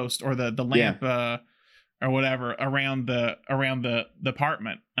lamppost or the lamp or whatever around the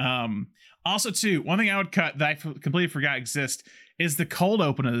apartment. Also too, one thing I would cut that I completely forgot exists is the cold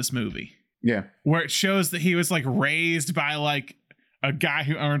open of this movie. Yeah. Where it shows that he was like raised by like a guy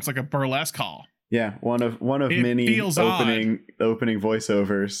who earns like a burlesque hall. Yeah, one of many opening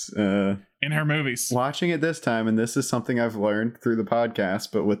voiceovers in her movies. Watching it this time, and this is something I've learned through the podcast,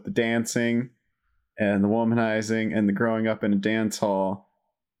 but with the dancing and the womanizing and the growing up in a dance hall,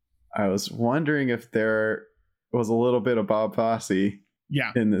 I was wondering if there was a little bit of Bob Fosse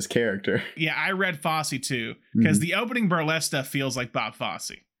in this character. Yeah, I read Fosse too, because the opening burlesque stuff feels like Bob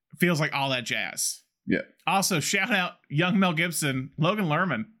Fosse. It feels like all that jazz. Yeah. Also, shout out young Mel Gibson, Logan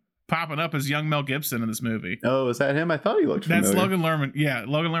Lerman, popping up as young Mel Gibson in this movie. Oh, is that him? I thought he looked familiar. That's Logan Lerman. Yeah,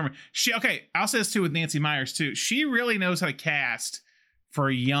 Logan Lerman. I'll say this too with Nancy Meyers too. She really knows how to cast for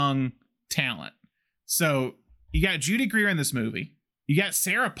young talent. So you got Judy Greer in this movie. You got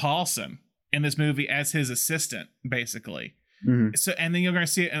Sarah Paulson in this movie as his assistant, basically. Mm-hmm. So, and then you're going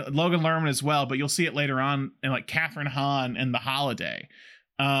to see it, Logan Lerman as well, but you'll see it later on in like Catherine Hahn in The Holiday.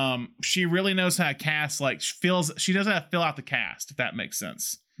 She really knows how to cast, like she doesn't have to fill out the cast, if that makes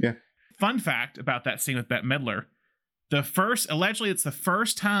sense. Yeah. Fun fact about that scene with Bette Midler. Allegedly it's the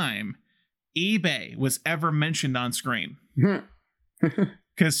first time eBay was ever mentioned on screen.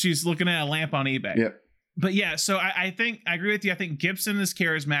 Because she's looking at a lamp on eBay. Yep. But yeah, so I think I agree with you. I think Gibson is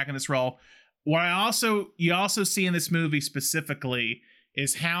charismatic in this role. What you also see in this movie specifically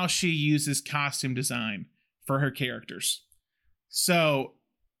is how she uses costume design for her characters. So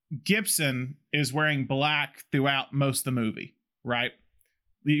Gibson is wearing black throughout most of the movie, right?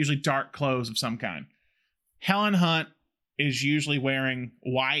 Usually dark clothes of some kind. Helen Hunt is usually wearing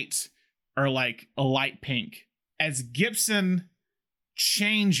white or like a light pink. As Gibson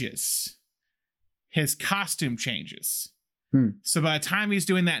changes, his costume changes. So by the time he's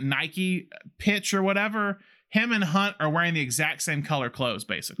doing that Nike pitch or whatever, him and Hunt are wearing the exact same color clothes,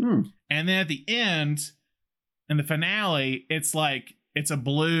 basically. And then at the end, in the finale, it's a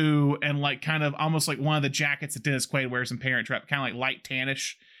blue and like kind of almost like one of the jackets that Dennis Quaid wears in Parent Trap, kind of like light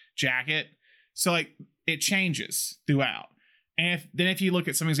tannish jacket. So like it changes throughout. And if you look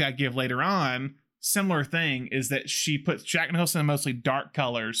at Something's Gotta Give later on, similar thing is that she puts Jack Nicholson in mostly dark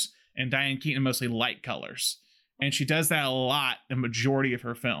colors and Diane Keaton in mostly light colors. And she does that a lot in the majority of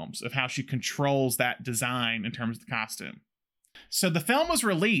her films, of how she controls that design in terms of the costume. So the film was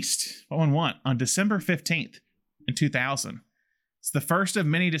released on December 15th in 2000. It's the first of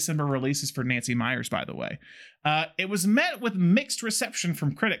many December releases for Nancy Meyers, by the way. It was met with mixed reception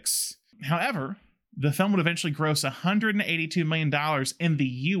from critics. However, the film would eventually gross $182 million in the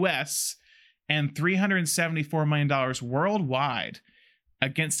US and $374 million worldwide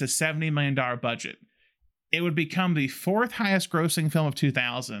against a $70 million budget. It would become the fourth highest grossing film of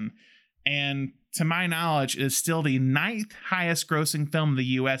 2000. And to my knowledge, it is still the ninth highest grossing film in the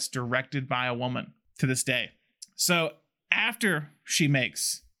US directed by a woman to this day. So after she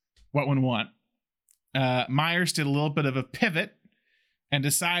makes What Women Want, Meyers did a little bit of a pivot and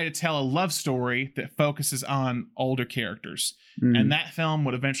decided to tell a love story that focuses on older characters. And that film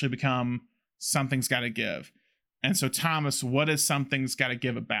would eventually become Something's Gotta Give. And so, Thomas, what is Something's Gotta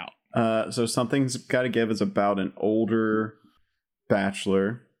Give about? So Something's Gotta Give is about an older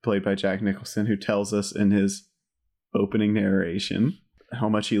bachelor played by Jack Nicholson who tells us in his opening narration how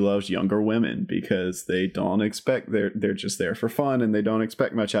much he loves younger women because they don't expect they're just there for fun and they don't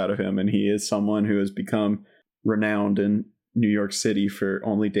expect much out of him. And he is someone who has become renowned in New York City for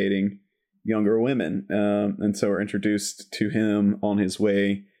only dating younger women. And so we're introduced to him on his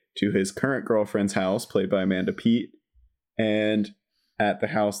way to his current girlfriend's house, played by Amanda Peet. And at the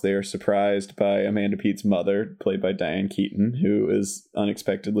house, they are surprised by Amanda Peet's mother, played by Diane Keaton, who is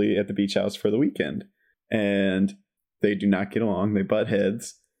unexpectedly at the beach house for the weekend. And they do not get along. They butt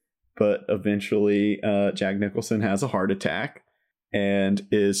heads. But eventually, Jack Nicholson has a heart attack and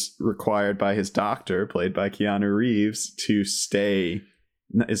is required by his doctor, played by Keanu Reeves, to stay,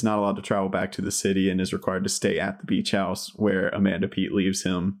 is not allowed to travel back to the city and is required to stay at the beach house where Amanda Peet leaves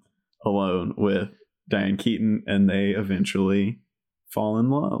him alone with Diane Keaton, and they eventually fall in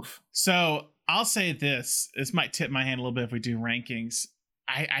love. So I'll say this might tip my hand a little bit if we do rankings.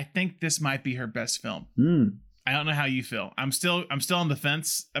 I think this might be her best film. I don't know how you feel. I'm still on the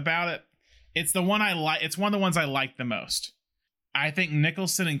fence about it. It's the one I like. It's one of the ones I like the most. I think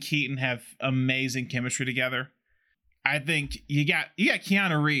Nicholson and Keaton have amazing chemistry together. I think you got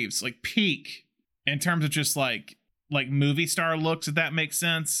Keanu Reeves, like peak in terms of just like movie star looks, if that makes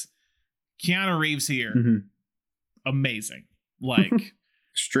sense. Keanu Reeves here, amazing. Like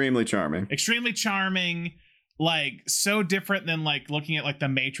extremely charming, like so different than like looking at like The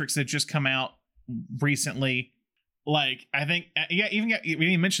Matrix that just come out recently. Like I think we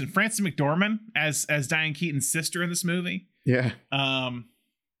didn't mention Frances McDormand as Diane Keaton's sister in this movie. Yeah.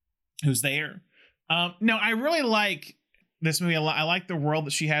 Who's there? No, I really like this movie a lot. I like the world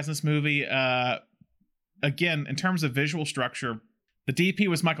that she has in this movie. Again, in terms of visual structure, the DP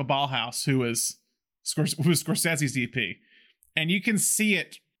was Michael Ballhaus, who was Scorsese's DP. And you can see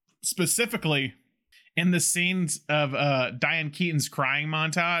it specifically in the scenes of Diane Keaton's crying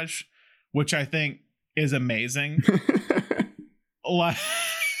montage, which I think is amazing.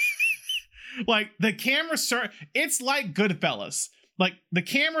 Like the camera, it's like Goodfellas. Like the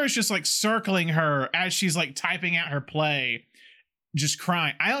camera is just like circling her as she's like typing out her play, just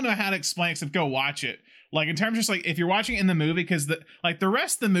crying. I don't know how to explain, except go watch it. Like in terms of just like if you're watching it in the movie, because the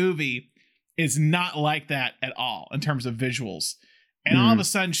rest of the movie is not like that at all in terms of visuals. And all of a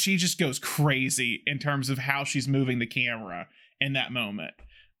sudden, she just goes crazy in terms of how she's moving the camera in that moment.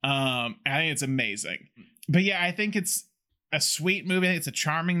 I think it's amazing. But yeah, I think it's a sweet movie. I think it's a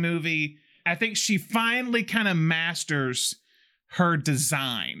charming movie. I think she finally kind of masters her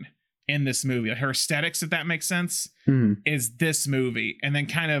design in this movie. Like her aesthetics, if that makes sense, is this movie. And then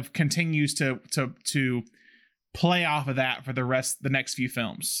kind of continues to play off of that for the next few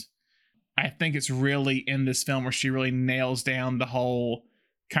films. I think it's really in this film where she really nails down the whole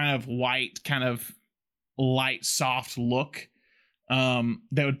kind of white, kind of light, soft look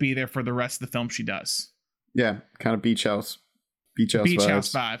that would be there for the rest of the film she does. Yeah, kind of beach house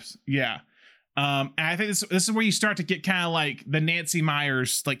vibes. Yeah. And I think this is where you start to get kind of like the Nancy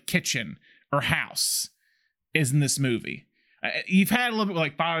Meyers like kitchen or house is in this movie. You've had a little bit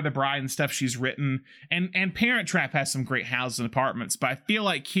like Father of the Bride and stuff she's written, and Parent Trap has some great houses and apartments, but I feel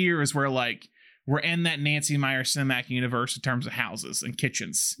like here is where like we're in that Nancy Meyers cinematic universe in terms of houses and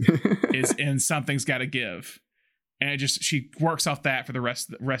kitchens and something's got to give, and she works off that for the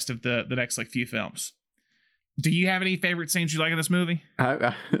rest of the next like few films. Do you have any favorite scenes you like in this movie?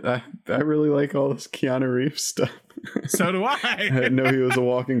 I really like all this Keanu Reeves stuff. So do I. I didn't know he was a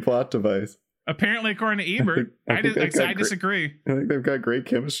walking plot device. Apparently, according to Ebert, I disagree. I think they've got great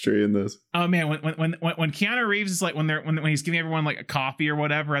chemistry in this. Oh man, when Keanu Reeves is like when he's giving everyone like a coffee or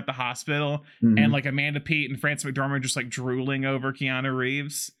whatever at the hospital, and like Amanda Peet and Frances McDormand are just like drooling over Keanu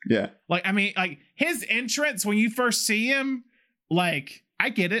Reeves. Yeah, like I mean, like his entrance when you first see him, like I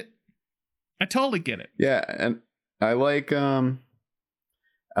get it, I totally get it. Yeah, and I like the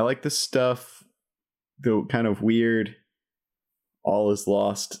stuff, the kind of weird all is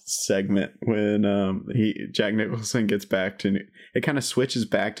lost segment when Jack Nicholson gets back to it, kind of switches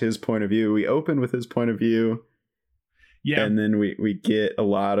back to his point of view. We open with his point of view, yeah, and then we get a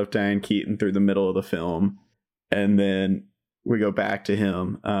lot of Diane Keaton through the middle of the film, and then we go back to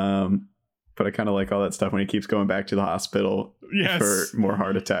him. But I kind of like all that stuff when he keeps going back to the hospital for more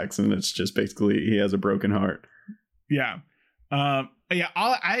heart attacks, and it's just basically he has a broken heart. Yeah, yeah.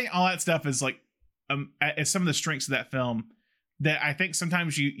 All that stuff is like is some of the strengths of that film. That I think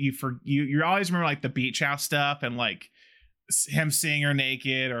sometimes you always remember like the beach house stuff and like him seeing her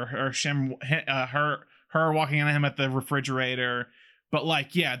naked or her walking on him at the refrigerator, but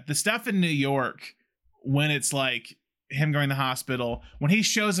like the stuff in New York when it's like him going to the hospital, when he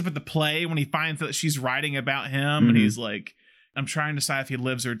shows up at the play, when he finds that she's writing about him and he's like, I'm trying to decide if he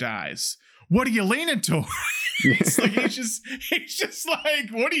lives or dies. What are you leaning towards? It's like he's just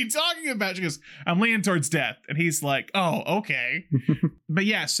like, what are you talking about? She goes, I'm leaning towards death. And he's like, oh, okay. But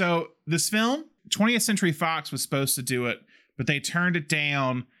yeah, so this film, 20th Century Fox was supposed to do it, but they turned it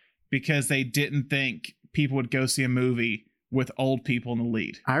down because they didn't think people would go see a movie with old people in the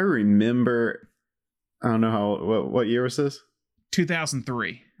lead. I remember, I don't know what year was this?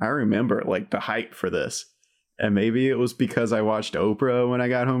 2003. I remember like the hype for this. And maybe it was because I watched Oprah when I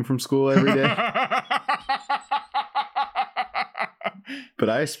got home from school every day. But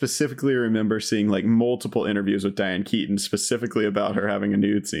I specifically remember seeing like multiple interviews with Diane Keaton specifically about her having a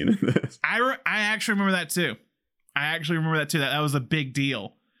nude scene in this. I actually remember that too. That was a big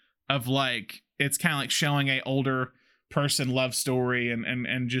deal of like, it's kind of like showing a older person love story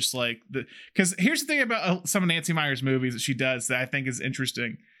and just like because here's the thing about some of Nancy Meyers movies that she does that I think is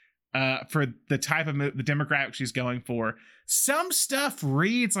interesting. For the type of the demographic she's going for, some stuff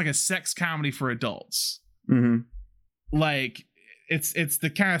reads like a sex comedy for adults. Like it's the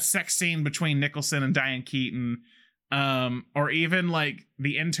kind of sex scene between Nicholson and Diane Keaton, or even like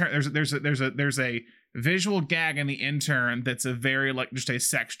the intern. There's a visual gag in the intern that's a very like just a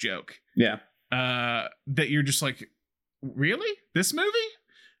sex joke. Yeah. That you're just like, really, this movie?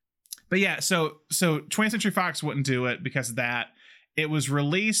 But yeah, so 20th Century Fox wouldn't do it because of that. It was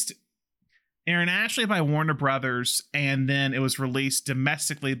released internationally by Warner Brothers, and then it was released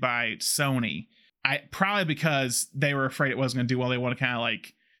domestically by Sony. Probably because they were afraid it wasn't going to do well. They want to kind of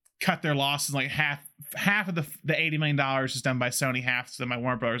like cut their losses. Like half of the $80 million is done by Sony, half is done by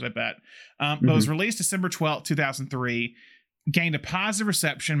Warner Brothers, I bet. But it was released December 12th, 2003. Gained a positive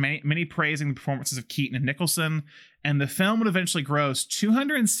reception, many praising the performances of Keaton and Nicholson, and the film would eventually gross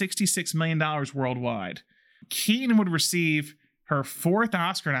 $266 million worldwide. Keaton would receive her 4th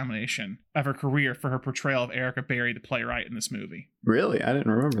Oscar nomination of her career for her portrayal of Erica Berry, the playwright in this movie. Really? I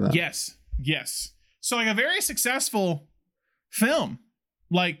didn't remember that. Yes. So like a very successful film.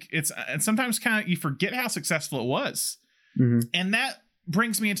 Like and sometimes kind of you forget how successful it was. And that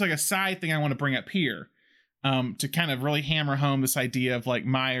brings me into like a side thing I want to bring up here. To kind of really hammer home this idea of like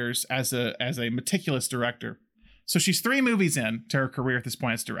Meyers as a meticulous director. So she's 3 movies in to her career at this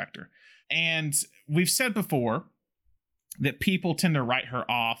point as director. And we've said before that people tend to write her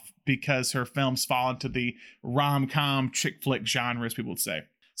off because her films fall into the rom-com chick flick genres, people would say.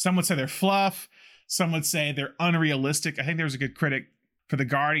 Some would say they're fluff. Some would say they're unrealistic. I think there was a good critic for The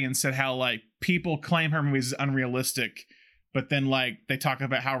Guardian said how like people claim her movies is unrealistic, but then like they talk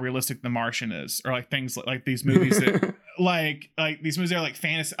about how realistic The Martian is, or like things like these movies that like these movies are like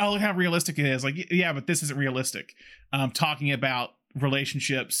fantasy. Oh, look how realistic it is. Like, yeah, but this isn't realistic. Talking about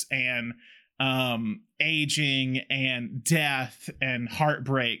relationships and aging and death and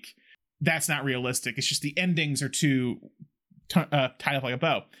heartbreak. That's not realistic. It's just the endings are too tied up like a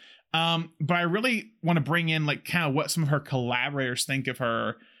bow. But I really want to bring in like kind of what some of her collaborators think of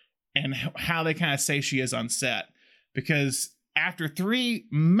her and how they kind of say she is on set. Because after 3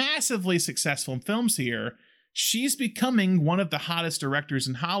 massively successful films here, she's becoming one of the hottest directors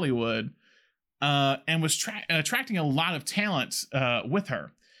in Hollywood, and was attracting a lot of talent with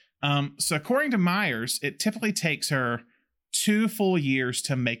her. So according to Meyers, it typically takes her 2 full years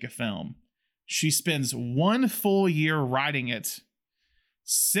to make a film. She spends 1 full year writing it,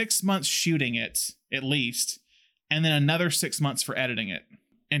 6 months shooting it, at least, and then another 6 months for editing it.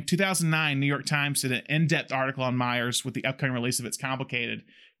 In 2009, New York Times did an in-depth article on Meyers with the upcoming release of It's Complicated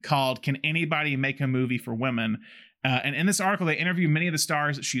called Can Anybody Make a Movie for Women? And in this article, they interview many of the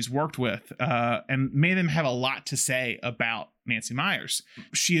stars that she's worked with, and many of them have a lot to say about Nancy Meyers.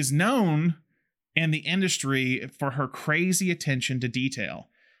 She is known in the industry for her crazy attention to detail.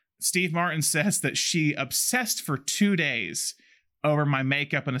 Steve Martin says that she obsessed for 2 days over my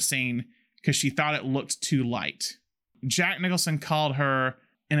makeup in a scene because she thought it looked too light. Jack Nicholson called her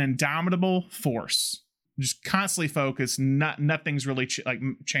an indomitable force, just constantly focused. Nothing's really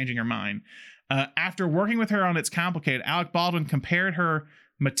changing her mind. After working with her on It's Complicated, Alec Baldwin compared her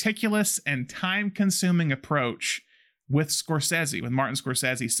meticulous and time-consuming approach with Martin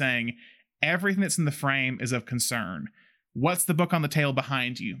Scorsese, saying, everything that's in the frame is of concern. What's the book on the table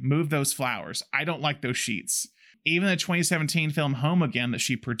behind you? Move those flowers. I don't like those sheets. Even the 2017 film Home Again that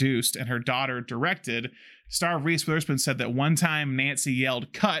she produced and her daughter directed, star Reese Witherspoon said that one time Nancy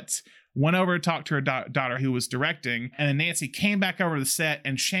yelled, cut, went over to talk to her daughter who was directing, and then Nancy came back over to the set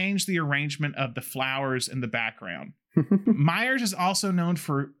and changed the arrangement of the flowers in the background. Meyers is also known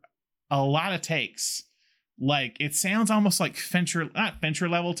for a lot of takes. Like, it sounds almost like not Fincher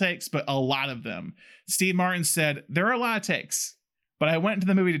level takes, but a lot of them. Steve Martin said, there are a lot of takes, but I went into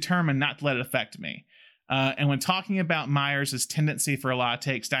the movie determined not to let it affect me. And when talking about Meyers' tendency for a lot of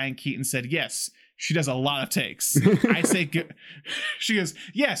takes, Diane Keaton said, yes, she does a lot of takes. I say good. She goes,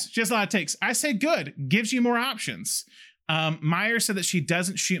 yes, she does a lot of takes. I say good, gives you more options. Meyers said that she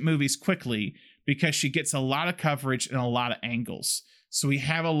doesn't shoot movies quickly because she gets a lot of coverage and a lot of angles. So we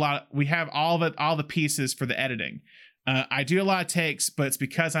have all the pieces for the editing. I do a lot of takes, but it's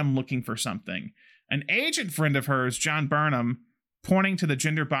because I'm looking for something. An agent friend of hers, John Burnham, pointing to the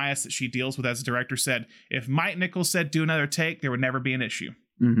gender bias that she deals with as a director, said, if Mike Nichols said do another take, there would never be an issue.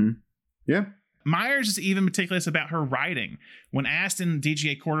 Mm-hmm. Yeah. Meyers is even meticulous about her writing. When asked in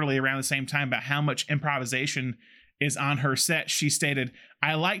DGA Quarterly around the same time about how much improvisation is on her set, she stated,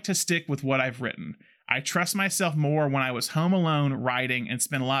 I like to stick with what I've written. I trust myself more when I was home alone writing and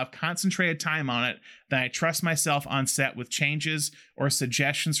spent a lot of concentrated time on it than I trust myself on set with changes or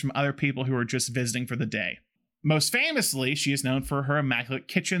suggestions from other people who are just visiting for the day. Most famously, she is known for her immaculate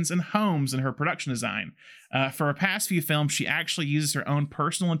kitchens and homes and her production design. For her past few films, she actually uses her own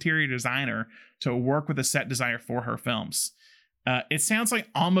personal interior designer to work with a set designer for her films. It sounds like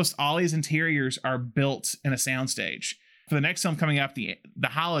almost all these interiors are built in a soundstage. For the next film coming up, the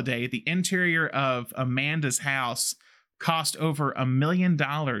Holiday, the interior of Amanda's house cost over $1 million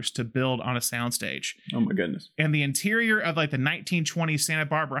to build on a soundstage. Oh my goodness. And the interior of like the 1920s Santa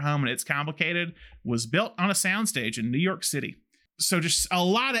Barbara home, and It's Complicated, was built on a soundstage in New York City. So just a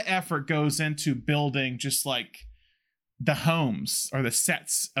lot of effort goes into building just like the homes or the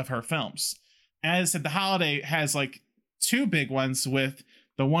sets of her films. As I said, The Holiday has like 2 big ones, with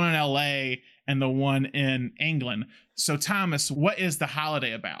the one in LA and the one in England. So Thomas, what is The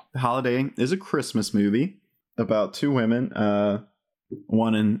Holiday about? The Holiday is a Christmas movie about 2 women,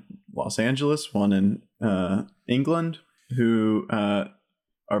 one in Los Angeles, one in England, who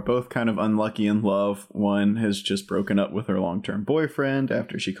are both kind of unlucky in love. One has just broken up with her long-term boyfriend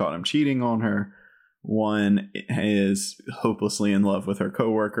after she caught him cheating on her. One is hopelessly in love with her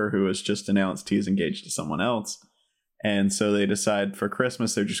coworker who has just announced he is engaged to someone else. And so they decide for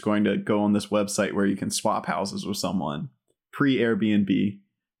Christmas they're just going to go on this website where you can swap houses with someone, pre-Airbnb,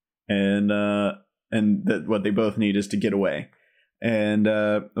 and that what they both need is to get away. And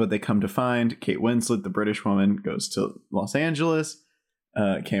what they come to find, Kate Winslet, the British woman, goes to Los Angeles.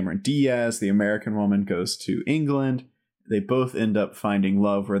 Cameron Diaz, the American woman, goes to England. they both end up finding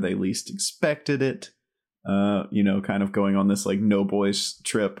love where they least expected it. Kind of going on this like no boys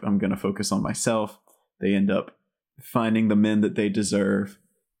trip. I'm going to focus on myself. They end up finding the men that they deserve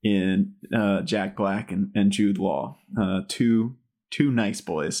in Jack Black and Jude Law. Two nice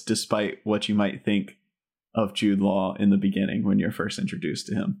boys, despite what you might think of Jude Law in the beginning when you're first introduced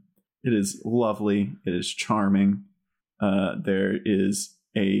to him. It is lovely. It is charming. There is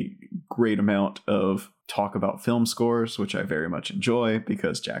a great amount of talk about film scores, which I very much enjoy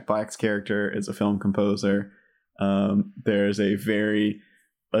because Jack Black's character is a film composer. There's a very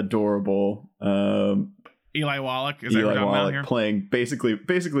adorable Eli Wallach. Is Eli that Wallach here? playing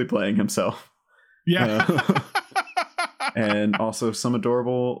basically playing himself. Yeah. And also some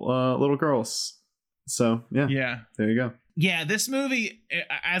adorable little girls. So yeah, there you go. Yeah, this movie,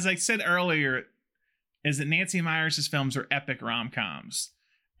 as I said earlier, is that Nancy Meyers' films are epic rom-coms.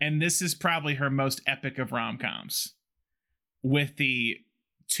 And this is probably her most epic of rom-coms. With the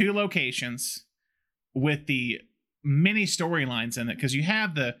 2 locations, with the many storylines in it. Because you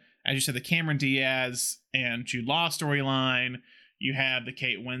have as you said, the Cameron Diaz and Jude Law storyline. You have the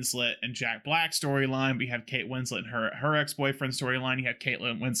Kate Winslet and Jack Black storyline. But you have Kate Winslet and her ex-boyfriend storyline. You have Kate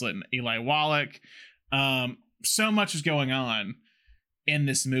Winslet and Eli Wallach. So much is going on in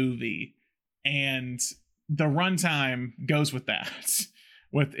this movie, and the runtime goes with that.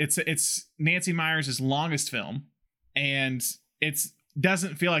 It's Nancy Meyers' longest film, and it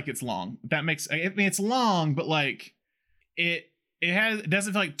doesn't feel like it's long. It's long, but like it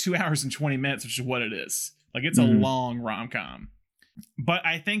doesn't feel like 2 hours and 20 minutes, which is what it is. Like it's a long rom-com, but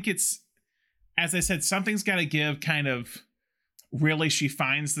I think it's, as I said, something's got to give. Kind of really, she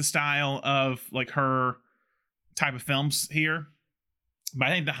finds the style of like her type of films here. But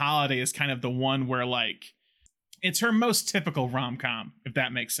I think The Holiday is kind of the one where like it's her most typical rom-com, if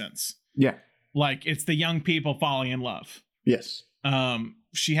that makes sense. Yeah. Like it's the young people falling in love. Yes.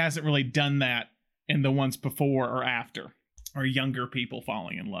 She hasn't really done that in the ones before or after, or younger people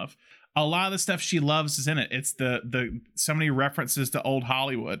falling in love. A lot of the stuff she loves is in it. It's the so many references to old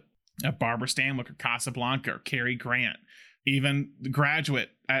Hollywood, Barbara Stanwyck or Casablanca or Cary Grant. Even The Graduate,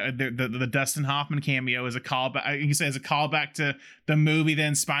 the Dustin Hoffman cameo is a callback. You can say as a callback to the movie that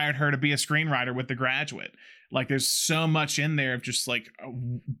inspired her to be a screenwriter with The Graduate. Like there's so much in there of just like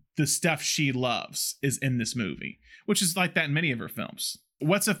the stuff she loves is in this movie, which is like that in many of her films.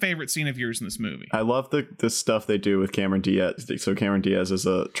 What's a favorite scene of yours in this movie? I love the stuff they do with Cameron Diaz. So Cameron Diaz is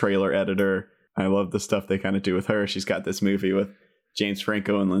a trailer editor. I love the stuff they kind of do with her. She's got this movie with James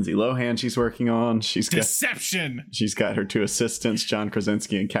Franco and Lindsay Lohan she's working on. She's got her 2 assistants, John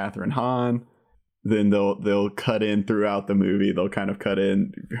Krasinski and Catherine Hahn. Then they'll cut in throughout the movie. They'll kind of cut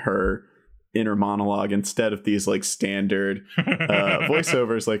in her inner monologue instead of these like standard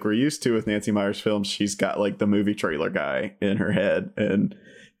voiceovers like we're used to with Nancy Meyers films. She's got like the movie trailer guy in her head, and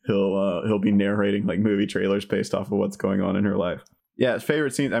he'll be narrating like movie trailers based off of what's going on in her life. Yeah,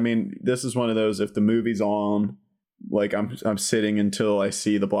 favorite scene. I mean, this is one of those, if the movie's on, like I'm sitting until I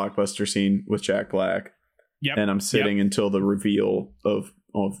see the blockbuster scene with Jack Black. Yep. And I'm sitting until the reveal of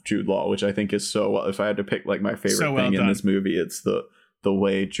Jude Law, which I think is so, if I had to pick like my favorite thing in this movie, it's the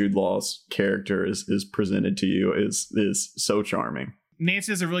way Jude Law's character is presented to you is so charming.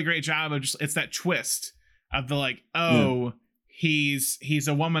 Nancy does a really great job of it's that twist of the like, he's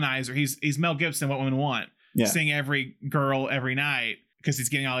a womanizer. He's Mel Gibson, What Women Want. Yeah. Seeing every girl every night because he's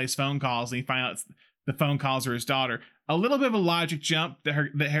getting all these phone calls, and he finds out the phone calls are his daughter. A little bit of a logic jump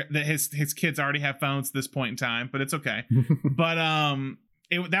that his kids already have phones at this point in time, but it's okay. But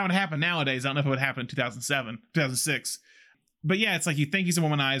that would happen nowadays. I don't know if it would happen in 2007, 2006. But yeah, it's like you think he's a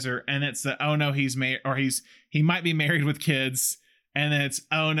womanizer, and it's oh no, he's married, or he might be married with kids, and then it's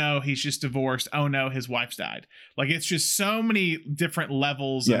oh no, he's just divorced. Oh no, his wife's died. Like it's just so many different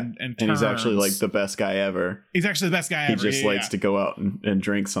levels and terms. And he's actually like the best guy ever. He's actually the best guy ever. He just likes to go out and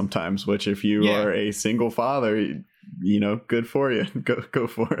drink sometimes, which if you are a single father, good for you. Go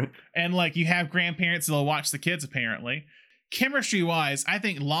for it. And like you have grandparents that'll watch the kids apparently. Chemistry wise, I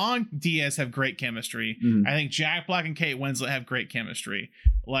think Law and Diaz have great chemistry. Mm-hmm. I think Jack Black and Kate Winslet have great chemistry.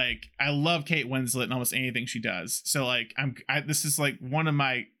 Like I love Kate Winslet in almost anything she does. So like this is like one of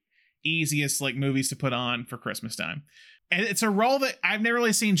my easiest like movies to put on for Christmas time. And it's a role that I've never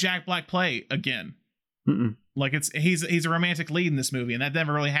really seen Jack Black play again. Mm-mm. Like he's a romantic lead in this movie, and that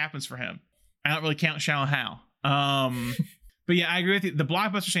never really happens for him. I don't really count Shallow Hal. But yeah, I agree with you. The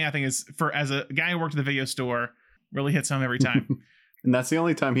blockbuster scene I think is, for as a guy who worked at the video store, really hits home every time. And that's the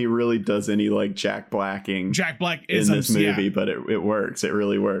only time he really does any like Jack Black in this movie, but it works. It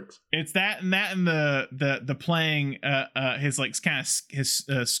really works. It's that and the playing his like kind of his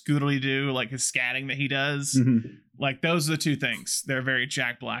scooterly do, like his scatting that he does. Mm-hmm. Like, those are the two things. They're very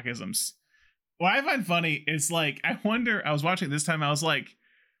Jack Blackisms. What I find funny is, like, I was watching it this time, I was like,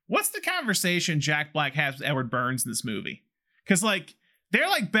 what's the conversation Jack Black has with Edward Burns in this movie? Because, like, they're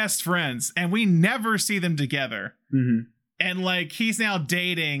like best friends and we never see them together. Mm-hmm. And, like, he's now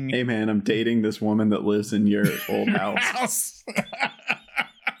dating. Hey, man, I'm dating this woman that lives in your old house.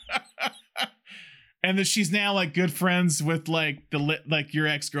 And that she's now, like, good friends with, like, your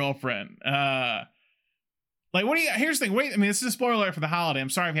ex-girlfriend. Like, what do you? Here's the thing. Wait, I mean, this is a spoiler alert for the holiday. I'm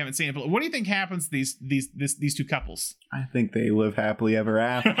sorry if you haven't seen it, but what do you think happens to these two couples? I think they live happily ever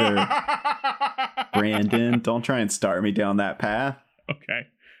after. Brandon, don't try and start me down that path. Okay.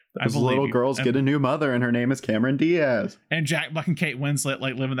 Those little girls get a new mother, and her name is Cameron Diaz. And Jack Black and Kate Winslet,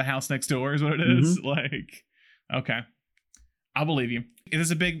 like, live in the house next door is what it is. Mm-hmm. Like, okay, I'll believe you. Is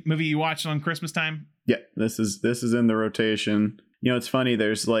this a big movie you watched on Christmas time? Yeah, this is in the rotation. You know, it's funny.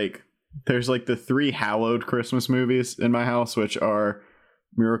 There's like the 3 hallowed Christmas movies in my house, which are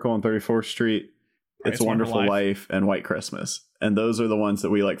Miracle on 34th Street, It's a Wonderful Life, and White Christmas. And those are the ones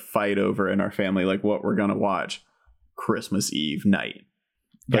that we like fight over in our family, like what we're gonna watch Christmas Eve night.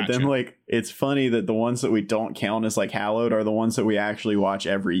 But then, like, it's funny that the ones that we don't count as like hallowed are the ones that we actually watch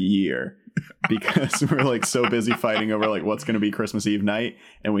every year, because we're like so busy fighting over like what's going to be Christmas Eve night,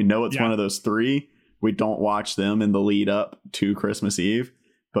 and we know it's one of those 3. We don't watch them in the lead up to Christmas Eve,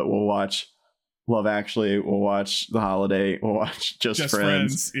 but we'll watch Love Actually, we'll watch The Holiday, we'll watch Just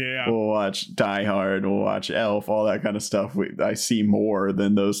Friends. Yeah, we'll watch Die Hard, we'll watch Elf, all that kind of stuff. I see more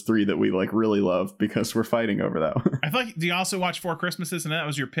than those 3 that we like really love because we're fighting over that. I feel like, do you also watch Four Christmases? And that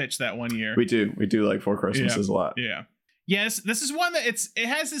was your pitch that one year. We do like Four Christmases a lot. Yeah. Yes, this is one that it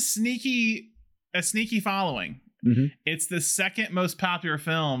has a sneaky following. Mm-hmm. It's the second most popular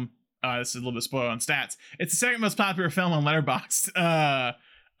film. This is a little bit spoiled on stats. It's the second most popular film on Letterboxd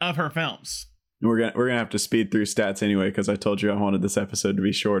of her films. We're gonna have to speed through stats anyway, because I told you I wanted this episode to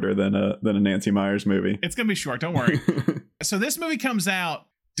be shorter than a Nancy Meyers movie. It's gonna be short, don't worry. So this movie comes out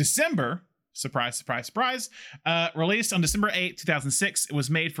December. Surprise, surprise, surprise. Released on December 8th, 2006. It was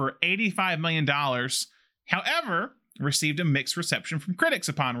made for $85 million. However, received a mixed reception from critics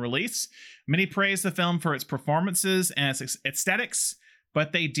upon release. Many praised the film for its performances and its aesthetics,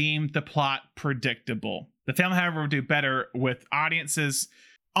 but they deemed the plot predictable. The film, however, would do better with audiences,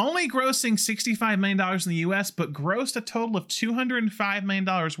 only grossing $65 million in the US, but grossed a total of $205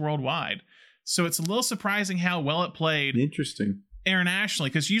 million worldwide. So it's a little surprising how well it played. Interesting. Internationally,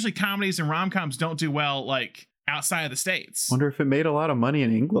 because usually comedies and rom-coms don't do well, like, outside of the States. Wonder if it made a lot of money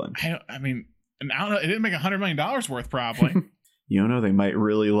in England. I mean, I don't know. It didn't make $100 million worth, probably. You don't know, they might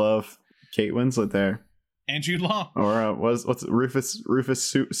really love Kate Winslet there. And Jude Law. Or what's Rufus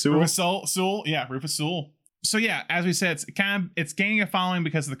Sewell? Rufus Sewell. Yeah, Rufus Sewell. So yeah, as we said, it's gaining a following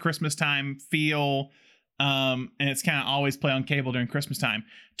because of the Christmas time feel, and it's kind of always play on cable during Christmas time.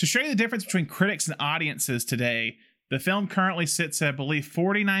 To show you the difference between critics and audiences today, the film currently sits at, I believe,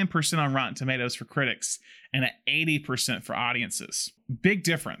 49% on Rotten Tomatoes for critics and at 80% for audiences. Big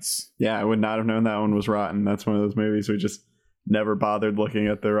difference. Yeah, I would not have known that one was rotten. That's one of those movies we just never bothered looking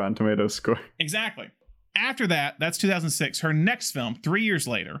at the Rotten Tomatoes score. Exactly. After that, that's 2006. Her next film, 3 years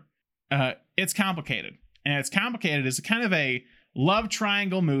later, It's Complicated. And It's Complicated is kind of a love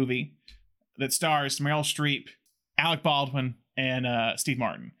triangle movie that stars Meryl Streep, Alec Baldwin, and Steve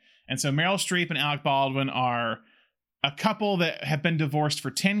Martin. And so Meryl Streep and Alec Baldwin are a couple that have been divorced for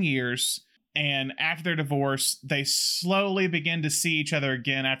 10 years. And after their divorce, they slowly begin to see each other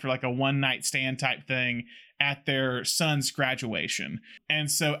again after like a one-night stand type thing at their son's graduation. And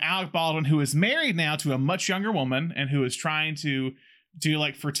so Alec Baldwin, who is married now to a much younger woman and who is trying to do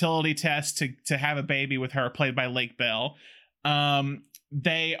like fertility tests to have a baby with her, played by Lake Bell,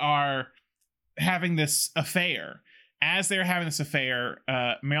 they are having this affair. As they're having this affair,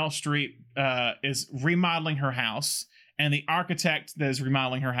 Meryl Streep is remodeling her house, and the architect that is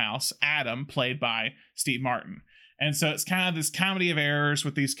remodeling her house, Adam, played by Steve Martin. And so it's kind of this comedy of errors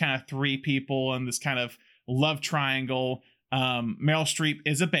with these kind of 3 people and this kind of love triangle. Meryl Streep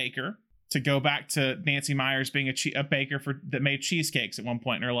is a baker, to go back to Nancy Meyers being a baker that made cheesecakes at one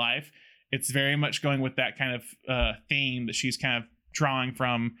point in her life. It's very much going with that kind of theme that she's kind of drawing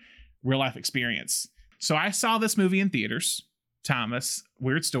from real life experience. So I saw this movie in theaters. Thomas,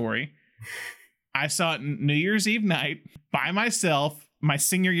 weird story. I saw it New Year's Eve night by myself, my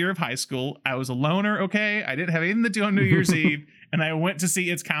senior year of high school. I was a loner, okay? I didn't have anything to do on New Year's Eve, and I went to see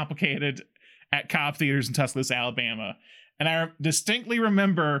It's Complicated at Cobb Theaters in Tuscaloosa, Alabama. And I distinctly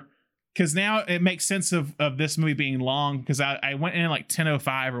remember, because now it makes sense of this movie being long, because I went in like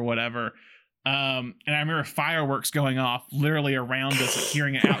 10:05 or whatever. And I remember fireworks going off literally around us, like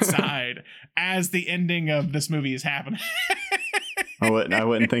hearing it outside as the ending of this movie is happening. I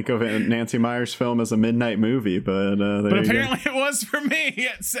wouldn't think of a Nancy Meyers film as a midnight movie, but apparently it was for me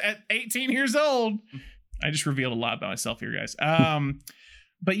at 18 years old. I just revealed a lot about myself here, guys.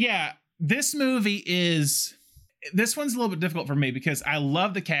 But yeah, this one's a little bit difficult for me because I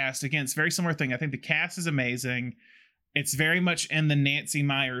love the cast. Again, it's a very similar thing. I think the cast is amazing. It's very much in the Nancy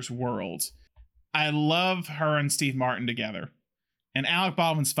Meyers world. I love her and Steve Martin together. And Alec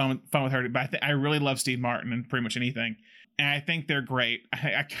Baldwin's fun with her, but I really love Steve Martin in pretty much anything. And I think they're great.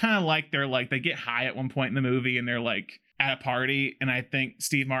 I kind of like they get high at one point in the movie and they're like at a party. And I think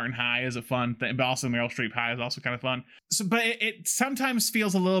Steve Martin high is a fun thing, but also Meryl Streep high is also kind of fun. So, but it sometimes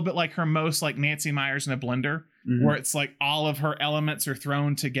feels a little bit like her most like Nancy Meyers in a blender, where it's like all of her elements are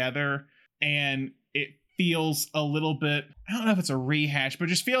thrown together and it feels a little bit, I don't know if it's a rehash, but it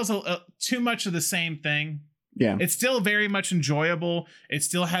just feels too much of the same thing. Yeah. It's still very much enjoyable. It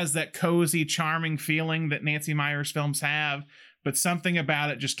still has that cozy, charming feeling that Nancy Meyers films have, but something about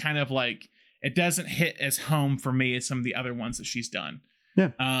it just kind of like, it doesn't hit as home for me as some of the other ones that she's done. Yeah.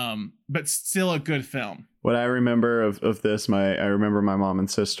 But still a good film. What I remember of this, I remember my mom and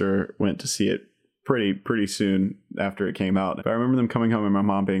sister went to see it pretty soon after it came out. But I remember them coming home and my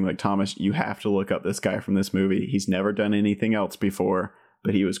mom being like, Thomas, you have to look up this guy from this movie. He's never done anything else before,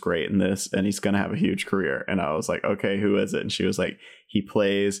 but he was great in this and he's going to have a huge career. And I was like, okay, who is it? And she was like, he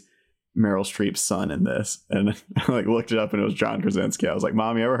plays Meryl Streep's son in this. And I like looked it up and it was John Krasinski. I was like,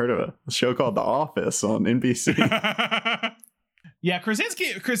 Mom, you ever heard of a show called The Office on NBC? Yeah,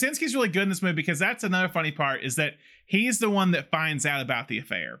 Krasinski's really good in this movie because that's another funny part is that he's the one that finds out about the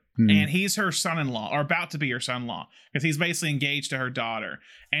affair. And he's her son-in-law, or about to be her son-in-law, because he's basically engaged to her daughter.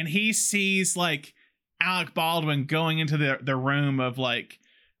 And he sees like Alec Baldwin going into the room of like,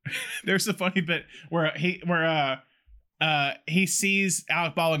 there's a funny bit where he sees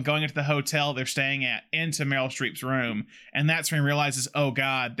Alec Baldwin going into the hotel they're staying at into Meryl Streep's room. And that's when he realizes, oh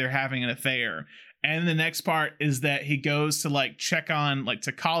God, they're having an affair. And the next part is that he goes to like check on, like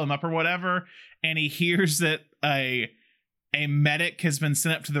to call him up or whatever. And he hears that a medic has been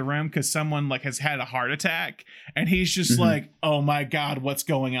sent up to the room because someone like has had a heart attack. And he's just like, oh my God, what's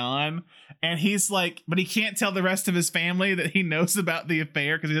going on? And he's like, but he can't tell the rest of his family that he knows about the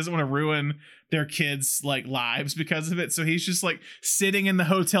affair because he doesn't want to ruin their kids' like lives because of it. So he's just like sitting in the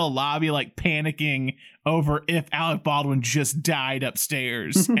hotel lobby, like panicking over if Alec Baldwin just died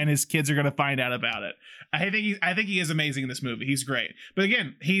upstairs and his kids are going to find out about it. I think he is amazing in this movie. He's great. But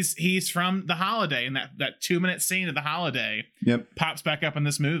again, he's from The Holiday, and that 2-minute scene of The Holiday pops back up in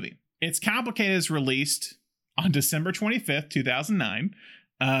this movie. It's Complicated is released on December 25th, 2009.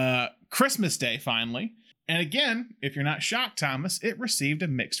 Christmas Day, finally. And again, if you're not shocked, Thomas, it received a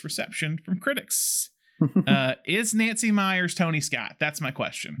mixed reception from critics. Is Nancy Meyers Tony Scott? That's my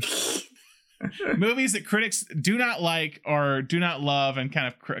question. Movies that critics do not like or do not love and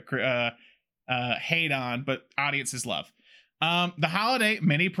kind of hate on, but audiences love. The Holiday,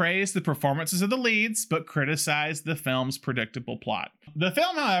 many praised the performances of the leads, but criticized the film's predictable plot. The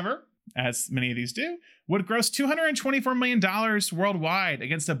film, however, as many of these do, would gross $224 million worldwide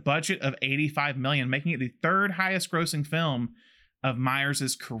against a budget of $85 million, making it the third highest grossing film of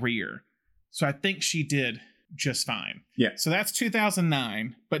Meyers' career. So I think she did just fine. Yeah. So that's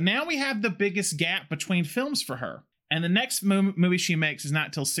 2009. But now we have the biggest gap between films for her. And the next movie she makes is not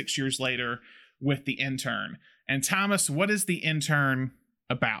until 6 years later with The Intern. And Thomas, what is The Intern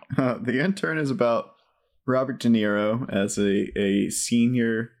about? The Intern is about Robert De Niro as a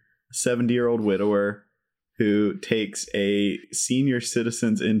senior 70-year-old widower who takes a senior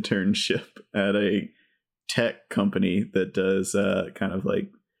citizen's internship at a tech company that does kind of like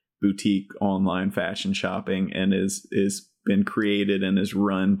boutique online fashion shopping, and is been created and is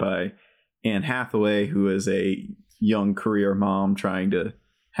run by Anne Hathaway, who is a young career mom trying to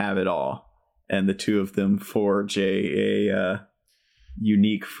have it all. And the two of them forge a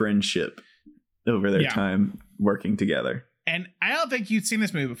unique friendship over their time working together. And I don't think you'd seen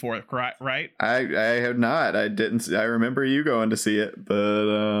this movie before, right? I have not. I didn't. I remember you going to see it,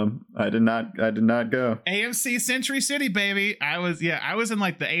 but I did not go. AMC Century City, baby. I was in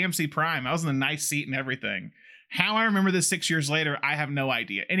like the AMC Prime. I was in a nice seat and everything. How I remember this 6 years later, I have no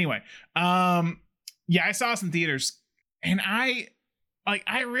idea. Anyway, I saw this in theaters, and I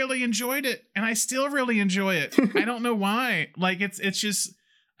really enjoyed it, and I still really enjoy it. I don't know why. Like it's just.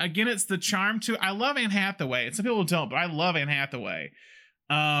 Again, it's the charm too. I love Anne Hathaway. And some people don't, but I love Anne Hathaway.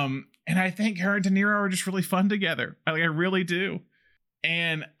 And I think her and De Niro are just really fun together. I really do.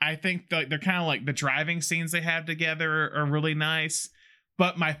 And I think they're kind of like the driving scenes they have together are really nice.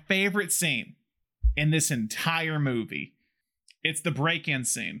 But my favorite scene in this entire movie, it's the break-in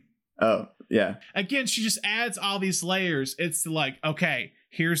scene. Oh, yeah. Again, she just adds all these layers. It's like, okay,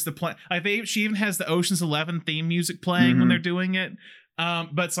 here's the plan. She even has the Ocean's 11 theme music playing when they're doing it.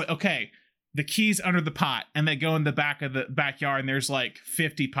 But it's like, okay, the key's under the pot, and they go in the back of the backyard, and there's like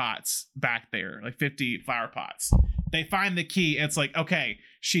 50 pots back there, like 50 flower pots. They find the key. And it's like, okay,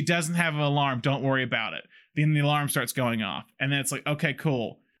 she doesn't have an alarm. Don't worry about it. Then the alarm starts going off. And then it's like, okay,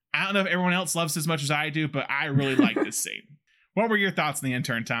 cool. I don't know if everyone else loves this as much as I do, but I really like this scene. What were your thoughts on The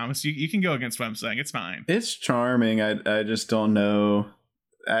Intern, Thomas? You can go against what I'm saying. It's fine. It's charming. I just don't know.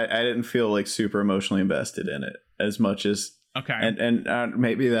 I didn't feel like super emotionally invested in it as much as. Okay. And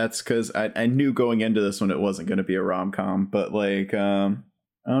maybe that's because I knew going into this one it wasn't going to be a rom-com, but like I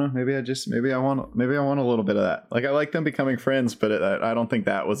don't know, maybe I want a little bit of that. Like, I like them becoming friends, but I don't think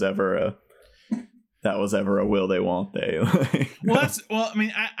that was ever a will they won't they. I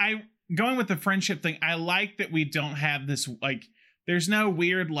mean, I going with the friendship thing, I like that we don't have this, like, there's no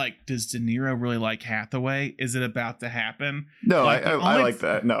weird, like, does De Niro really like Hathaway? Is it about to happen? No, like, I like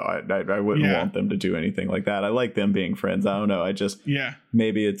that. No, I wouldn't want them to do anything like that. I like them being friends. I don't know. I just,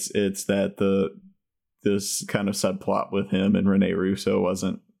 maybe it's that this kind of subplot with him and Rene Russo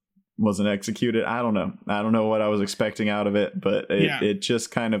wasn't executed. I don't know what I was expecting out of it, but it just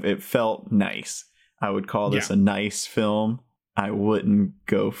kind of, it felt nice. I would call this a nice film. I wouldn't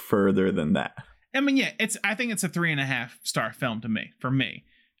go further than that. I mean, I think it's a 3.5 star film for me.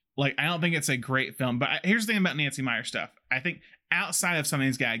 Like, I don't think it's a great film, but here's the thing about Nancy Meyers stuff. I think outside of something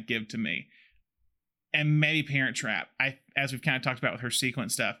he's got to give to me, and maybe Parent Trap, as we've kind of talked about with her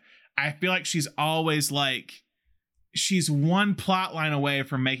sequence stuff, I feel like she's always like, she's one plot line away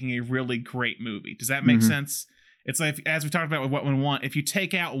from making a really great movie. Does that make sense? It's like, as we talked about with What Women Want, if you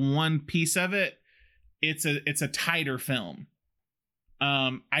take out one piece of it, it's a tighter film.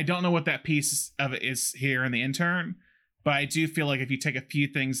 I don't know what that piece of it is here in The Intern, but I do feel like if you take a few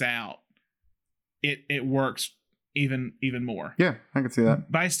things out, it works even more. Yeah, I can see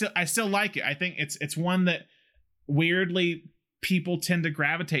that. But I still like it. I think it's one that weirdly people tend to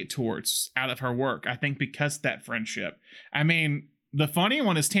gravitate towards out of her work. I think because of that friendship. I mean, the funny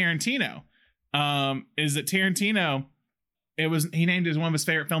one is Tarantino. Is that Tarantino? He named it as one of his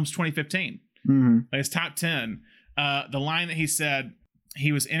favorite films 2015. Like his top 10. The line that he said.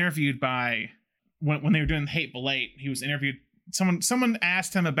 He was interviewed by when they were doing Hateful Eight. He was interviewed. Someone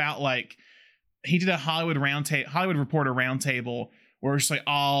asked him about, like, he did a Hollywood Reporter roundtable where it's like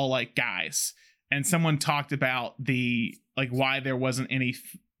all like guys, and someone talked about the, like, why there wasn't any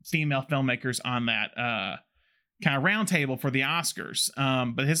female filmmakers on that kind of roundtable for the Oscars.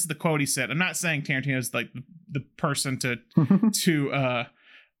 But this is the quote he said. I'm not saying Tarantino's like the person to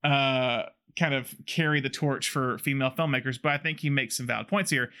kind of carry the torch for female filmmakers, but I think he makes some valid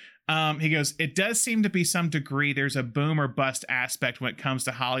points here. He goes, it does seem to be some degree there's a boom or bust aspect when it comes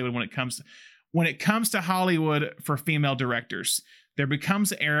to Hollywood. When it comes to Hollywood for female directors, there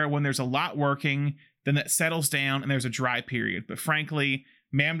becomes an era when there's a lot working, then that settles down and there's a dry period. But frankly,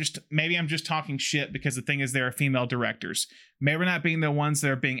 maybe I'm just talking shit, because the thing is, there are female directors. Maybe we're not being the ones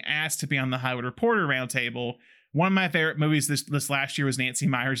that are being asked to be on the Hollywood Reporter roundtable. One of my favorite movies this last year was Nancy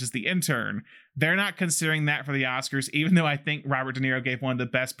Meyers' The Intern. They're not considering that for the Oscars, even though I think Robert De Niro gave one of the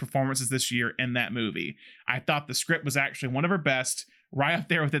best performances this year in that movie. I thought the script was actually one of her best, right up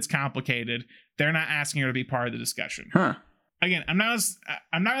there with It's Complicated. They're not asking her to be part of the discussion. Huh. Again, I'm not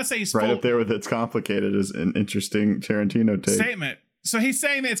gonna say he's right up there with It's Complicated is an interesting Tarantino take. Statement. So he's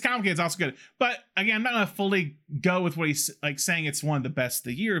saying that It's Complicated is also good. But again, I'm not gonna fully go with what he's like saying it's one of the best of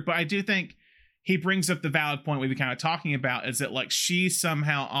the year, but I do think he brings up the valid point we've been kind of talking about, is that, like, she's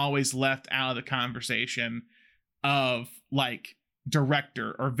somehow always left out of the conversation of, like,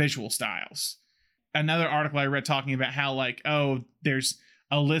 director or visual styles. Another article I read talking about how, like, oh, there's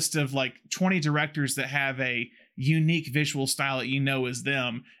a list of like 20 directors that have a unique visual style that is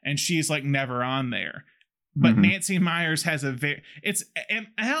them, and she's like never on there. But Nancy Meyers has I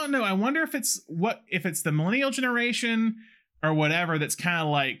don't know. I wonder if it's the millennial generation or whatever that's kind of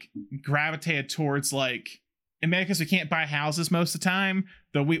like gravitated towards, like, and maybe because we can't buy houses most of the time,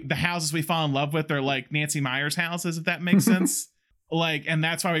 the houses we fall in love with are like Nancy Meyers houses, if that makes sense. Like, and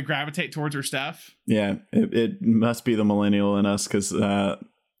that's why we gravitate towards her stuff. Yeah, it must be the millennial in us, because there's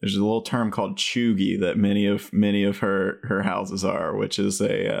a little term called chuggy that many of her houses are, which is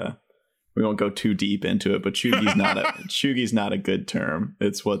we won't go too deep into it, but chuggy's not a good term.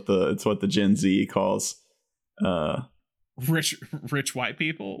 It's what the Gen Z calls rich white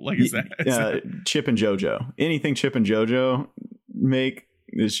people. Like, is that Chip and JoJo? Anything Chip and JoJo make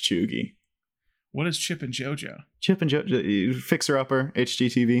is chuggy. What is Chip and JoJo? Chip and JoJo, Fixer Upper,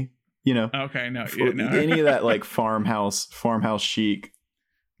 HGTV. You know. Okay, no. Any of that like farmhouse chic.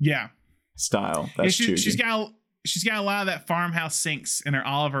 Yeah. Style. That's she's got a lot of that farmhouse sinks in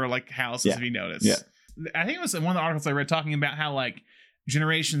all of her like houses. If you notice. Yeah. I think it was one of the articles I read talking about how like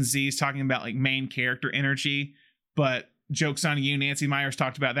Generation Z is talking about like main character energy, but joke's on you, Nancy Meyers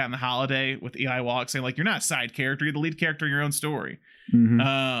talked about that in The Holiday with Eli Wallach saying like, you're not a side character, you're the lead character in your own story.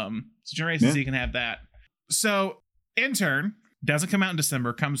 So Generation Z can have that. So Intern doesn't come out in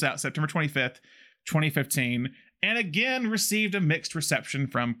December, comes out September 25th, 2015, and again received a mixed reception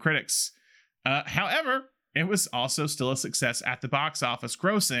from critics. However, it was also still a success at the box office,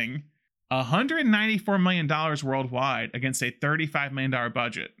 grossing $194 million worldwide against a $35 million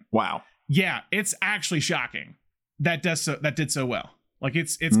budget. Wow. Yeah, it's actually shocking. That did so well. Like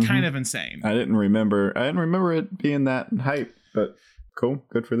it's kind of insane. I didn't remember it being that hype, but cool,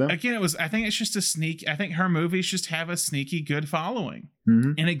 good for them. Again, I think it's just I think her movies just have a sneaky good following.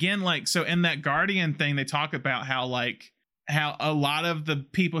 And again, like, so in that Guardian thing, they talk about how a lot of the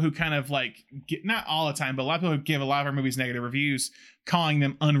people who kind of like not all the time, but a lot of people who give a lot of our movies negative reviews, calling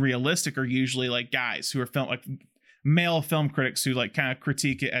them unrealistic, are usually like guys who are male film critics who like kind of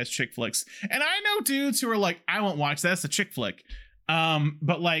critique it as chick flicks. And I know dudes who are like, I won't watch that, that's a chick flick.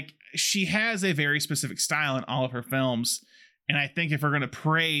 But like, she has a very specific style in all of her films. And I think if we're going to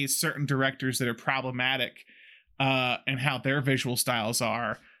praise certain directors that are problematic and how their visual styles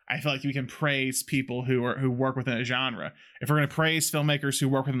are, I feel like we can praise people who work within a genre. If we're going to praise filmmakers who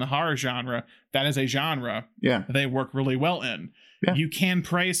work within the horror genre, that is a genre that they work really well in. Yeah. You can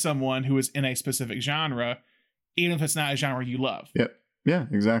praise someone who is in a specific genre, even if it's not a genre you love. Yep. Yeah,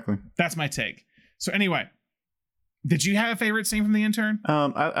 exactly. That's my take. So anyway, did you have a favorite scene from The Intern?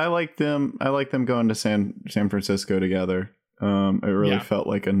 I like them. I like them going to San Francisco together. It really felt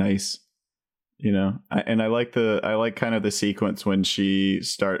like a nice, I like kind of the sequence when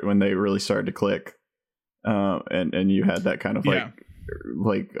they really started to click, and you had that kind of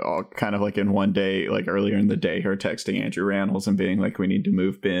like all kind of like in one day, like earlier in the day, her texting Andrew Rannells and being like, we need to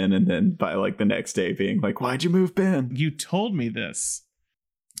move Ben, and then by like the next day being like, why'd you move Ben? You told me this.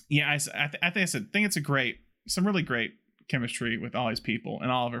 Yeah, I think it's some really great chemistry with all these people in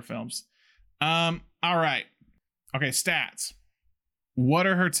all of her films. All right. Okay, stats. What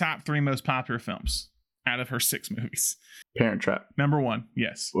are her top 3 most popular films out of her 6 movies? Parent Trap. Number 1,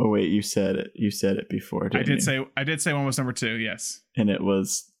 yes. Well, wait, you said it before, didn't you? I did say one was number 2, yes. And it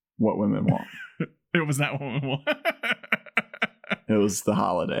was What Women Want. It was not What Women Want. It was The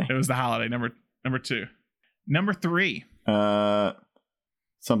Holiday. It was The Holiday, number 2. Number 3.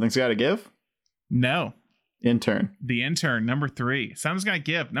 Something's Gotta Give? No. Intern. The Intern, number 3. Something's Gotta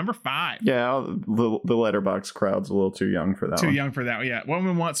Give, number 5. Yeah, the letterbox crowd's a little too young for that one. Too young for that, yeah. What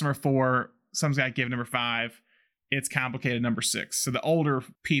Women Want, number 4. Something's Gotta Give, number 5. It's Complicated, number 6. So the older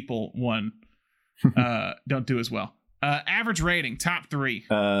people one don't do as well. Average rating, top 3.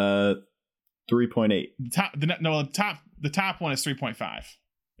 3.8. The top one is 3.5.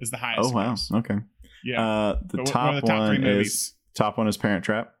 Is the highest. Oh wow. Okay. Yeah. The top one is Parent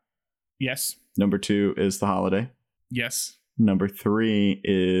Trap. Yes. Number 2 is The Holiday. Yes. Number 3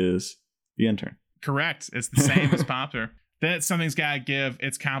 is The Intern. Correct. It's the same as Popper. Then it's Something's Gotta Give.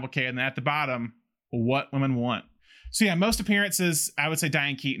 It's Complicated. And then at the bottom, What Women Want. So yeah, most appearances, I would say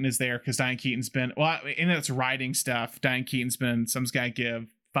Diane Keaton is there because Diane Keaton's been, in its writing stuff, Diane Keaton's been Something's Gotta Give,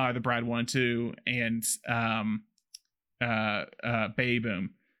 Father the Bride 1 and 2, and Baby Boom.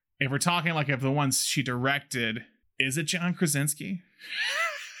 If we're talking like of the ones she directed, is it John Krasinski?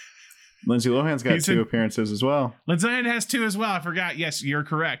 Lindsay Lohan's got 2 appearances as well. Lindsay Lohan has 2 as well. I forgot. Yes, you're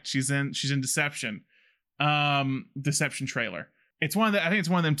correct. She's in Deception. Deception trailer. I think it's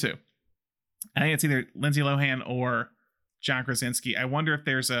one of them too. I think it's either Lindsay Lohan or John Krasinski. I wonder if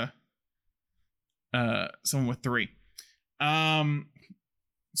there's someone with 3.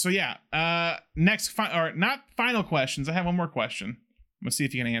 So yeah. Next not final questions. I have one more question. I'm gonna see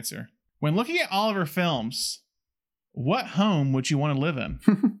if you can answer. When looking at all of her films, what home would you want to live in?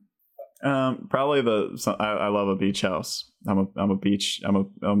 Probably I love a beach house. I'm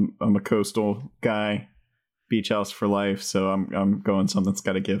a coastal guy, beach house for life. So I'm going Something's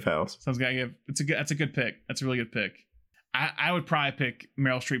Gotta Give house. Something's Gotta Give. That's a good pick. That's a really good pick. I would probably pick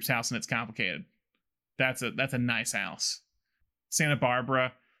Meryl Streep's house, and It's Complicated. That's a nice house. Santa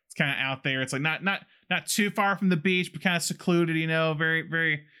Barbara. It's kind of out there. It's like not too far from the beach, but kind of secluded. Very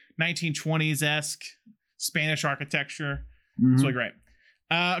very 1920s-esque Spanish architecture. It's really great.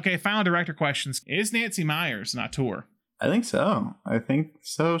 Okay, final director questions. Is Nancy Meyers an auteur? I think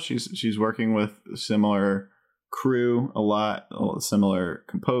so. She's working with similar crew a lot, similar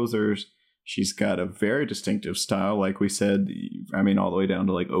composers. She's got a very distinctive style, like we said. I mean, all the way down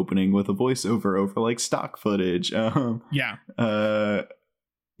to like opening with a voiceover over like stock footage.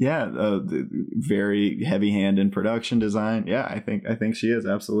 Very heavy hand in production design. Yeah, I think she is,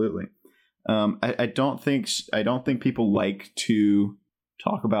 absolutely. I don't think people like to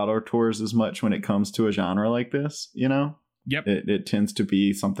talk about auteurs as much when it comes to a genre like this. You know, yep. It tends to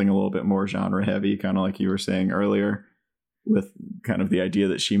be something a little bit more genre heavy, kind of like you were saying earlier, with kind of the idea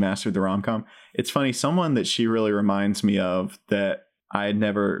that she mastered the rom-com. It's funny, someone that she really reminds me of that I had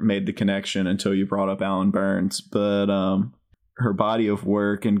never made the connection until you brought up Alan Burns, but her body of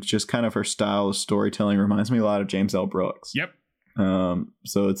work and just kind of her style of storytelling reminds me a lot of James L. Brooks. Yep.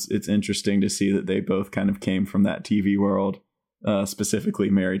 So it's interesting to see that they both kind of came from that TV world, specifically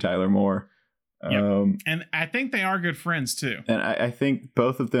Mary Tyler Moore. Yep. And I think they are good friends too. And I think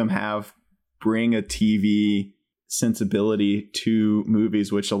both of them bring a TV sensibility to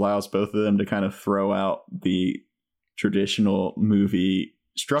movies, which allows both of them to kind of throw out the traditional movie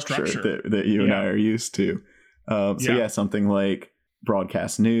structure. that you and I are used to. Something like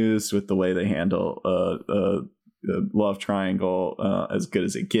broadcast news with the way they handle a love triangle, As Good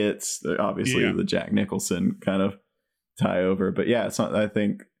as It Gets, obviously the Jack Nicholson kind of tie over. But yeah, I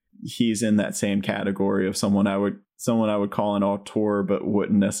think he's in that same category of someone I would call an auteur, but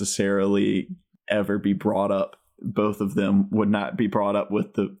wouldn't necessarily ever be brought up. Both of them would not be brought up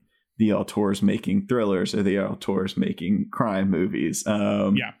with the auteurs making thrillers or the auteurs making crime movies.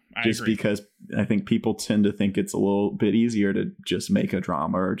 I agree. Because I think people tend to think it's a little bit easier to just make a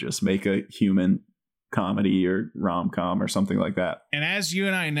drama or just make a human comedy or rom-com or something like that. And as you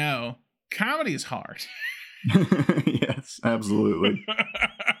and I know, comedy is hard. Yes, absolutely.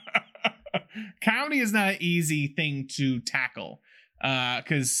 Comedy is not an easy thing to tackle.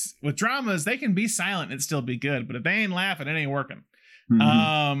 Because with dramas, they can be silent and still be good, but if they ain't laughing, it ain't working.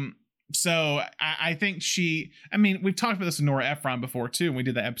 Mm-hmm. So I think we've talked about this with Nora Ephron before too, and we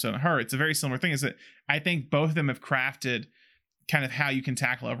did that episode on her. It's a very similar thing, is that I think both of them have crafted kind of how you can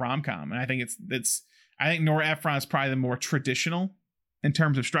tackle a rom-com. And I think I think Nora Ephron is probably the more traditional in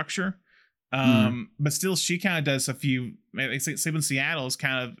terms of structure. But still, she kind of does a few, Sleep in Seattle is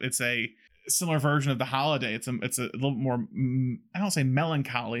it's a similar version of The Holiday. It's a little more, I don't say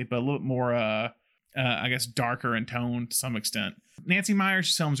melancholy, but a little more I guess darker in tone to some extent. Nancy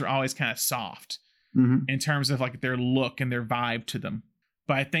Meyers' films are always kind of soft in terms of like their look and their vibe to them,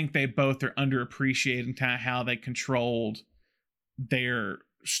 but I think they both are underappreciated in kind of how they controlled their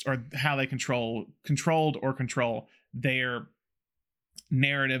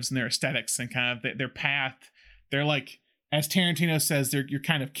narratives and their aesthetics and kind of their path. They're like, as Tarantino says, they're your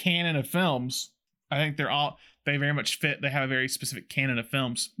kind of canon of films. I think they very much fit. They have a very specific canon of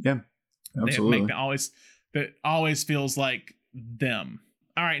films. Yeah, absolutely. That always feels like them.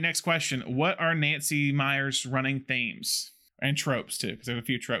 All right, next question. What are Nancy Meyers' running themes and tropes too? Because there's a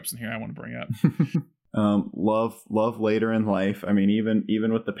few tropes in here I want to bring up. Love later in life. I mean,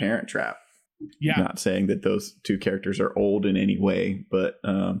 even with The Parent Trap. Yeah. Not saying that those two characters are old in any way, but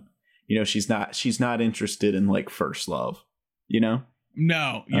she's not interested in like first love,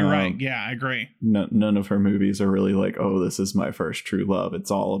 No, you're right. Yeah, I agree. None of her movies are really like, oh, this is my first true love.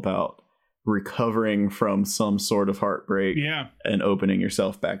 It's all about recovering from some sort of heartbreak and opening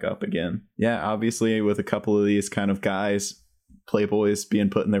yourself back up again. Yeah, obviously with a couple of these kind of guys, playboys being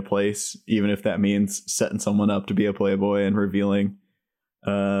put in their place, even if that means setting someone up to be a playboy and revealing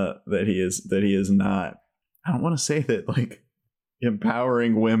that he is not. I don't want to say that like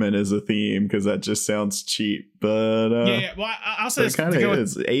empowering women is a theme because that just sounds cheap, but well, I'll say it kind of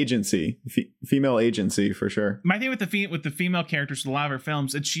is agency, female agency for sure. My thing with the female characters with a lot of her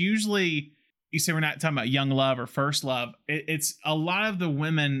films, it's usually, you say we're not talking about young love or first love, it's a lot of the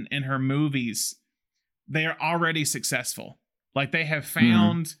women in her movies, they are already successful, like they have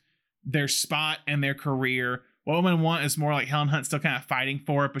found their spot in their career. What women want is more like Helen Hunt still kind of fighting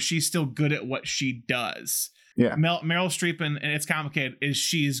for it, but she's still good at what she does. Yeah. Meryl Streep, and it's complicated, is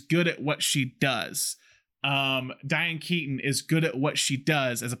she's good at what she does. Diane Keaton is good at what she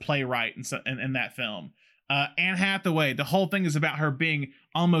does as a playwright in that film. Anne Hathaway, the whole thing is about her being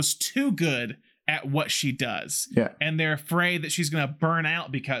almost too good at what she does. Yeah. And they're afraid that she's going to burn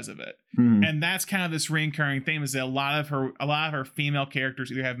out because of it. And that's kind of this recurring theme, is that a lot of her female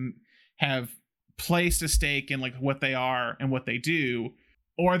characters either have placed a stake in like what they are and what they do,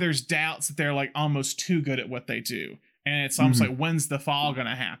 or there's doubts that they're like almost too good at what they do, and it's almost like, when's the fall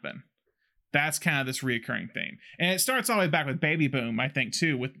gonna happen? That's kind of this reoccurring theme, and it starts all the way back with Baby Boom, I think,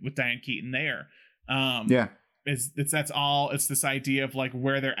 too, with Diane Keaton there. It's this idea of like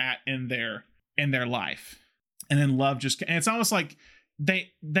where they're at in their life, and then love and it's almost like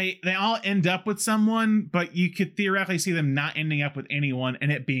they all end up with someone, but you could theoretically see them not ending up with anyone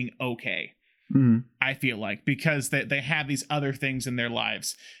and it being okay. I feel like, because they have these other things in their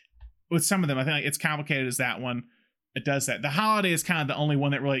lives. With some of them, I think like it's complicated as that one. It does that. The Holiday is kind of the only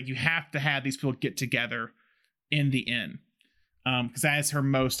one that really, you have to have these people get together in the end. Because that is her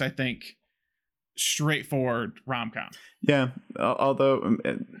most, I think, straightforward rom-com. Yeah, although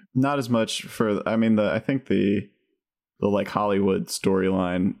not as much for, I mean, I think the like Hollywood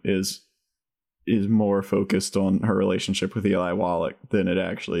storyline is more focused on her relationship with Eli Wallach than it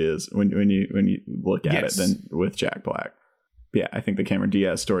actually is when you look at it than with Jack Black. Yeah, I think the Cameron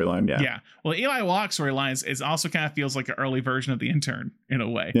Diaz storyline. Yeah. Well, Eli Wallach storyline is also kind of feels like an early version of The Intern in a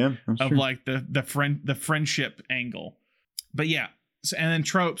way. Yeah, of true. Like the friendship angle. But yeah, so, and then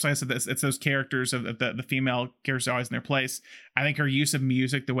tropes. Like I said, it's those characters of the female characters are always in their place. I think her use of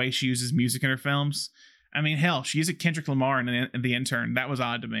music, the way she uses music in her films. I mean, hell, she used a Kendrick Lamar in The Intern. That was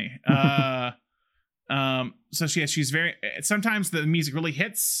odd to me. So she's very. Sometimes the music really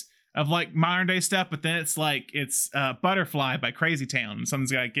hits. Of like modern day stuff, but then it's Butterfly by Crazy Town, and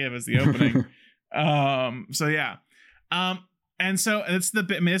something's gotta give as the opening. So yeah. And so it's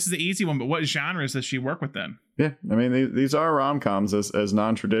this is the easy one, but what genres does she work with then? Yeah, I mean these are rom-coms as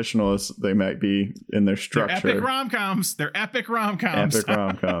non-traditional as they might be in their structure. They're epic rom-coms. Epic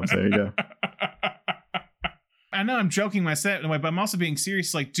rom-coms. There you go. I know I'm joking myself in a way, but I'm also being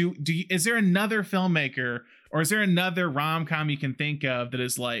serious. Like, is there another filmmaker or is there another rom-com you can think of that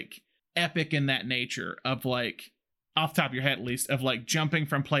is like epic in that nature of like, off the top of your head at least, of like jumping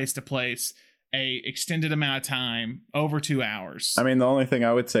from place to place, a extended amount of time, over 2 hours? I mean, the only thing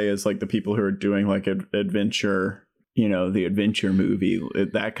I would say is like the people who are doing like adventure, the adventure movie,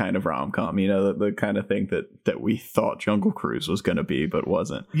 that kind of rom-com, the kind of thing that we thought Jungle Cruise was going to be, but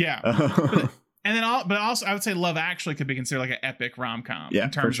wasn't. Yeah. But also I would say Love Actually could be considered like an epic rom-com in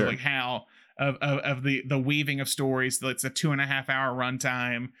terms of like how of the weaving of stories. It's a 2.5 hour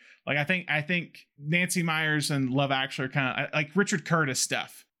runtime. Like I think Nancy Meyers and Love Actually are kind of like Richard Curtis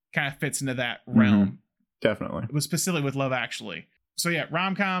stuff kind of fits into that realm. Definitely. It was specifically with Love Actually. So yeah,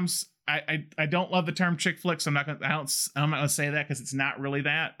 rom-coms. I don't love the term chick flicks. I'm not gonna say that because it's not really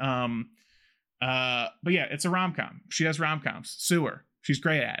that. But yeah, it's a rom-com. She does rom-coms. Sue her. She's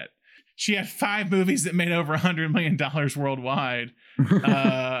great at it. She had 5 movies that made over $100 million worldwide.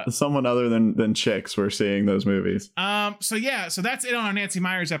 Someone other than chicks were seeing those movies. So that's it on our Nancy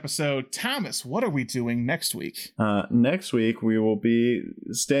Meyers episode. Thomas, what are we doing next week? Next week we will be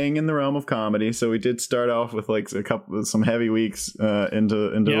staying in the realm of comedy. So we did start off with like some heavy weeks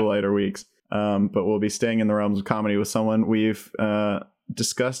into the lighter weeks. But we'll be staying in the realms of comedy with someone we've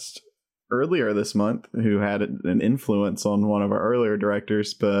discussed earlier this month who had an influence on one of our earlier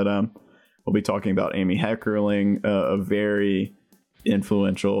directors, but we'll be talking about Amy Heckerling, a very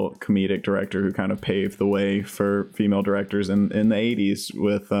influential comedic director who kind of paved the way for female directors in the 80s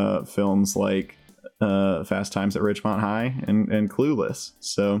with films like Fast Times at Ridgemont High and Clueless.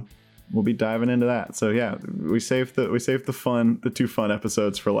 So we'll be diving into that. So yeah, we saved the 2 fun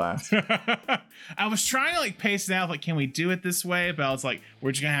episodes for last. I was trying to like pace it out, like, can we do it this way? But I was like,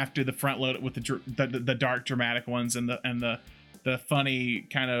 we're just gonna have to do the front load it with the dark dramatic ones and the funny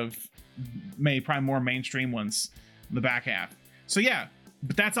kind of probably more mainstream ones in the back half. So yeah,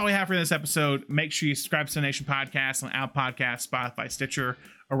 but that's all we have for this episode. Make sure you subscribe to the Nation Podcast on Apple Podcasts, Spotify, Stitcher,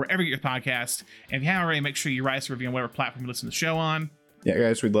 or wherever you get your podcast. And if you haven't already, make sure you write us a review on whatever platform you listen to the show on. Yeah,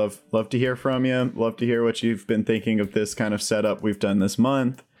 guys, we'd love to hear from you. Love to hear what you've been thinking of this kind of setup we've done this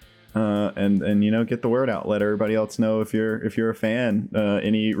month. And get the word out. Let everybody else know if you're a fan.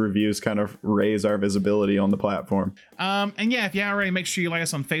 Any reviews kind of raise our visibility on the platform. And yeah, if you haven't already, make sure you like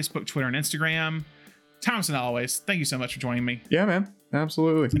us on Facebook, Twitter, and Instagram. Thomas, and always, thank you so much for joining me. Yeah, man.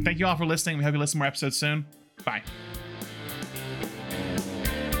 Absolutely. And thank you all for listening. We hope you listen to more episodes soon. Bye.